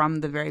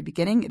from the very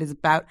beginning. It is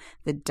about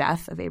the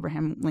death of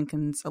Abraham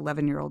Lincoln's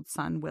 11-year-old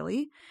son,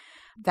 Willie.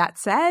 That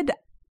said,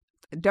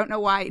 don't know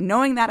why.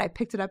 Knowing that, I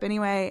picked it up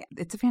anyway.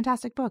 It's a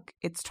fantastic book.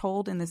 It's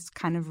told in this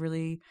kind of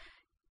really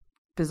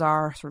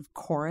bizarre sort of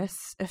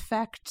chorus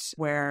effect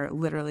where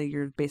literally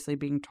you're basically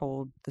being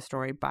told the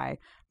story by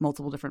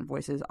multiple different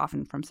voices,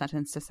 often from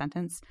sentence to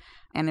sentence.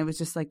 And it was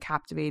just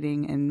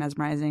captivating and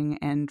mesmerizing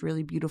and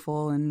really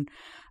beautiful. And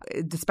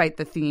despite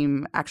the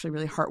theme, actually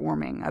really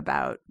heartwarming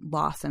about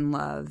loss and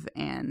love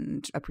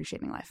and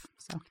appreciating life.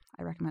 So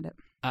I recommend it.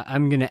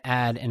 I'm going to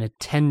add an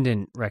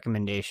attendant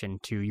recommendation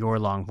to your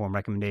long-form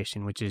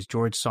recommendation, which is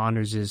George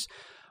Saunders's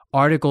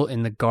article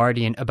in The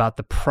Guardian about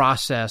the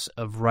process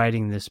of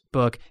writing this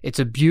book. It's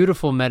a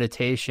beautiful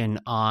meditation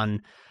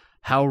on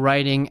how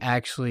writing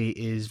actually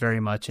is very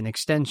much an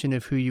extension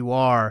of who you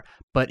are,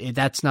 but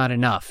that's not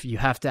enough. You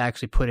have to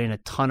actually put in a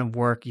ton of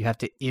work. You have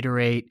to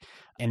iterate,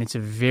 and it's a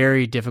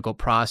very difficult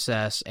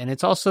process. And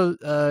it's also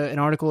an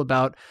article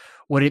about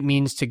what it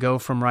means to go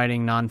from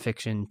writing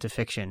nonfiction to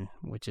fiction,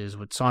 which is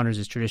what Saunders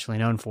is traditionally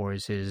known for,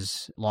 is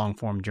his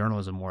long-form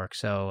journalism work.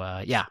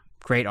 So,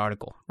 great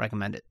article.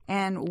 Recommend it.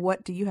 And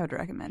what do you have to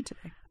recommend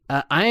today?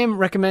 I am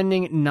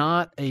recommending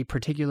not a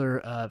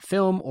particular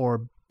film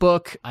or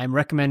book. I'm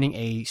recommending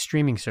a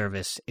streaming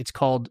service. It's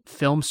called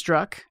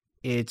Filmstruck.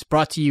 It's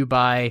brought to you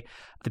by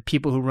the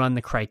people who run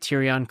the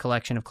Criterion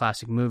Collection of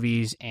Classic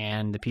Movies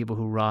and the people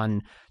who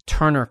run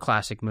Turner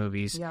Classic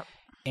Movies. Yep.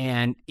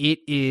 And it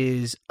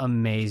is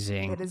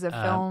amazing. It is a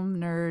film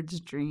nerd's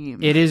dream.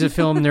 It is a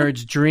film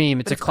nerd's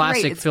dream. It's a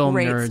classic film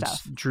nerd's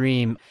stuff.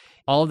 Dream.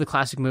 All of the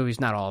classic movies,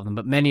 not all of them,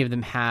 but many of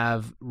them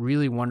have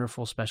really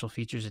wonderful special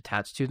features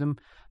attached to them.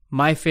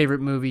 My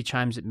favorite movie,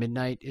 Chimes at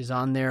Midnight, is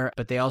on there,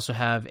 but they also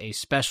have a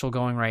special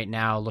going right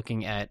now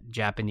looking at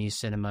Japanese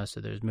cinema.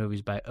 So there's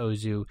movies by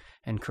Ozu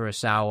and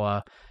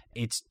Kurosawa.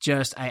 It's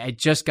just, I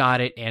just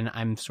got it, and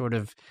I'm sort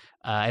of,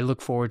 I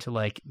look forward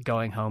to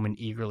going home and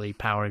eagerly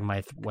powering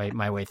my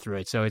way through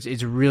it. So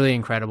it's really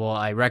incredible.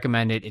 I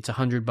recommend it. It's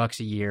 $100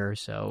 a year,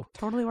 so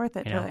totally worth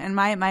it. Totally. And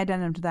my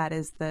addendum to that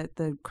is that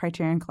the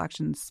Criterion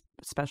Collection's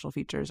special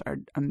features are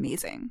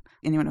amazing.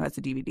 Anyone who has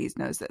the DVDs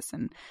knows this,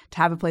 and to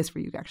have a place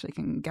where you actually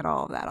can get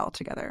all of that all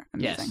together,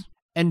 amazing. Yes.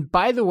 And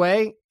by the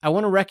way, I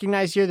want to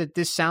recognize here that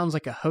this sounds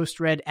like a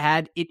host-read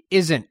ad. It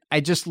isn't.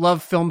 I just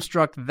love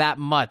Filmstruck that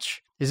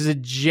much. This is a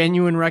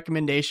genuine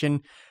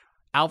recommendation.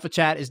 Alpha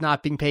Chat is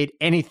not being paid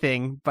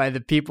anything by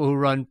the people who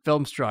run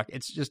Filmstruck.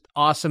 It's just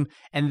awesome.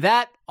 And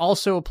that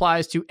also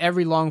applies to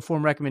every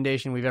long-form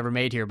recommendation we've ever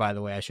made here, by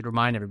the way. I should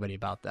remind everybody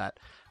about that.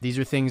 These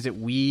are things that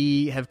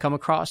we have come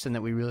across and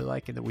that we really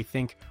like and that we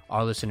think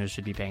our listeners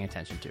should be paying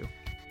attention to.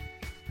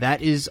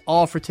 That is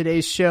all for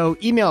today's show.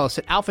 Email us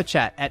at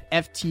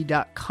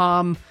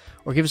alphachat@ft.com.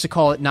 or give us a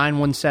call at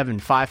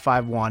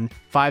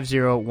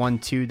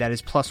 917-551-5012. That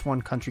is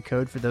 +1 country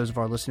code for those of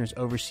our listeners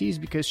overseas,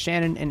 because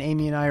Shannon and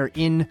Amy and I are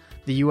in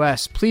the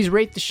U.S. Please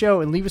rate the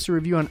show and leave us a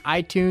review on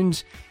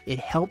iTunes. It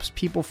helps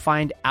people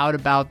find out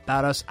about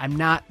us. I'm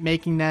not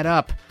making that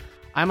up.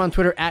 I'm on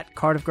Twitter at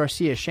Cardiff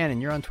Garcia.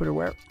 Shannon, you're on Twitter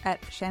where? At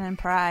Shannon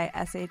Pari,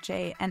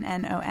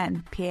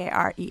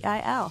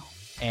 ShannonPareil.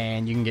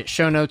 And you can get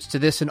show notes to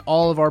this and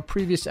all of our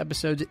previous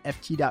episodes at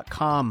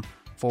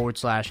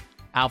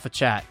ft.com/alpha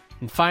chat.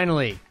 And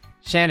finally,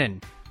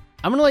 Shannon,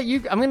 I'm gonna let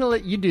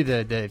you do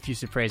the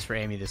effusive praise for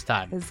Amy this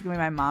time. This is gonna be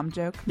my mom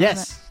joke.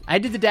 Yes, I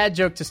did the dad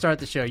joke to start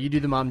the show. You do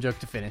the mom joke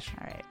to finish.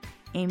 All right.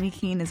 Amy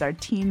Keene is our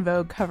Teen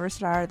Vogue cover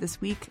star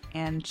this week,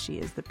 and she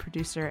is the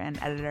producer and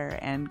editor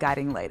and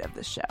guiding light of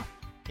this show.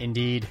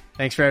 Indeed.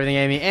 Thanks for everything,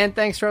 Amy. And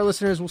thanks to our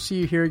listeners. We'll see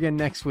you here again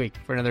next week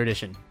for another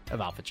edition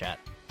of Alpha Chat.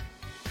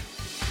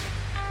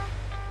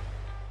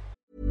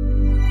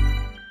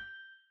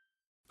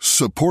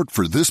 Support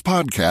for this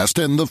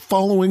podcast and the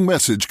following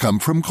message come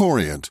from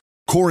Corient.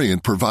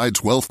 Corient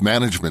provides wealth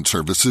management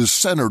services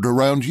centered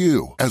around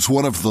you. As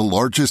one of the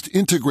largest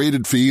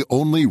integrated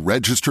fee-only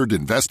registered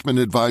investment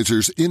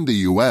advisors in the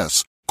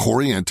U.S.,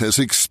 Corient has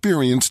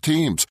experienced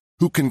teams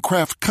who can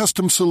craft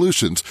custom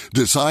solutions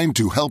designed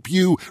to help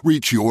you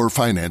reach your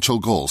financial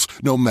goals,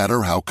 no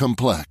matter how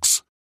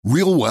complex.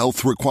 Real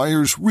wealth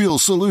requires real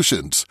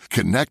solutions.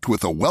 Connect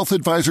with a wealth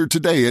advisor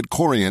today at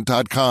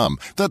Corient.com.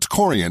 That's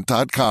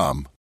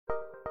Corient.com.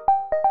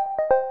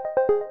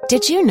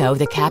 Did you know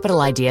the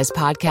Capital Ideas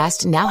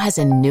podcast now has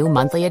a new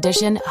monthly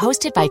edition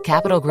hosted by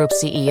Capital Group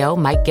CEO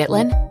Mike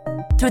Gitlin?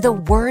 Through the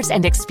words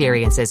and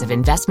experiences of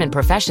investment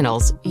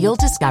professionals, you'll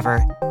discover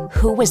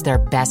who was their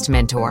best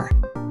mentor,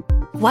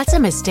 what's a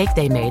mistake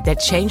they made that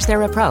changed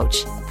their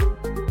approach,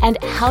 and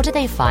how do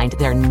they find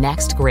their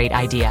next great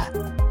idea.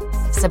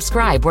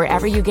 Subscribe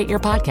wherever you get your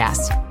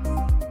podcasts.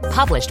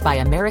 Published by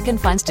American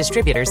Funds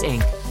Distributors,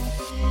 Inc.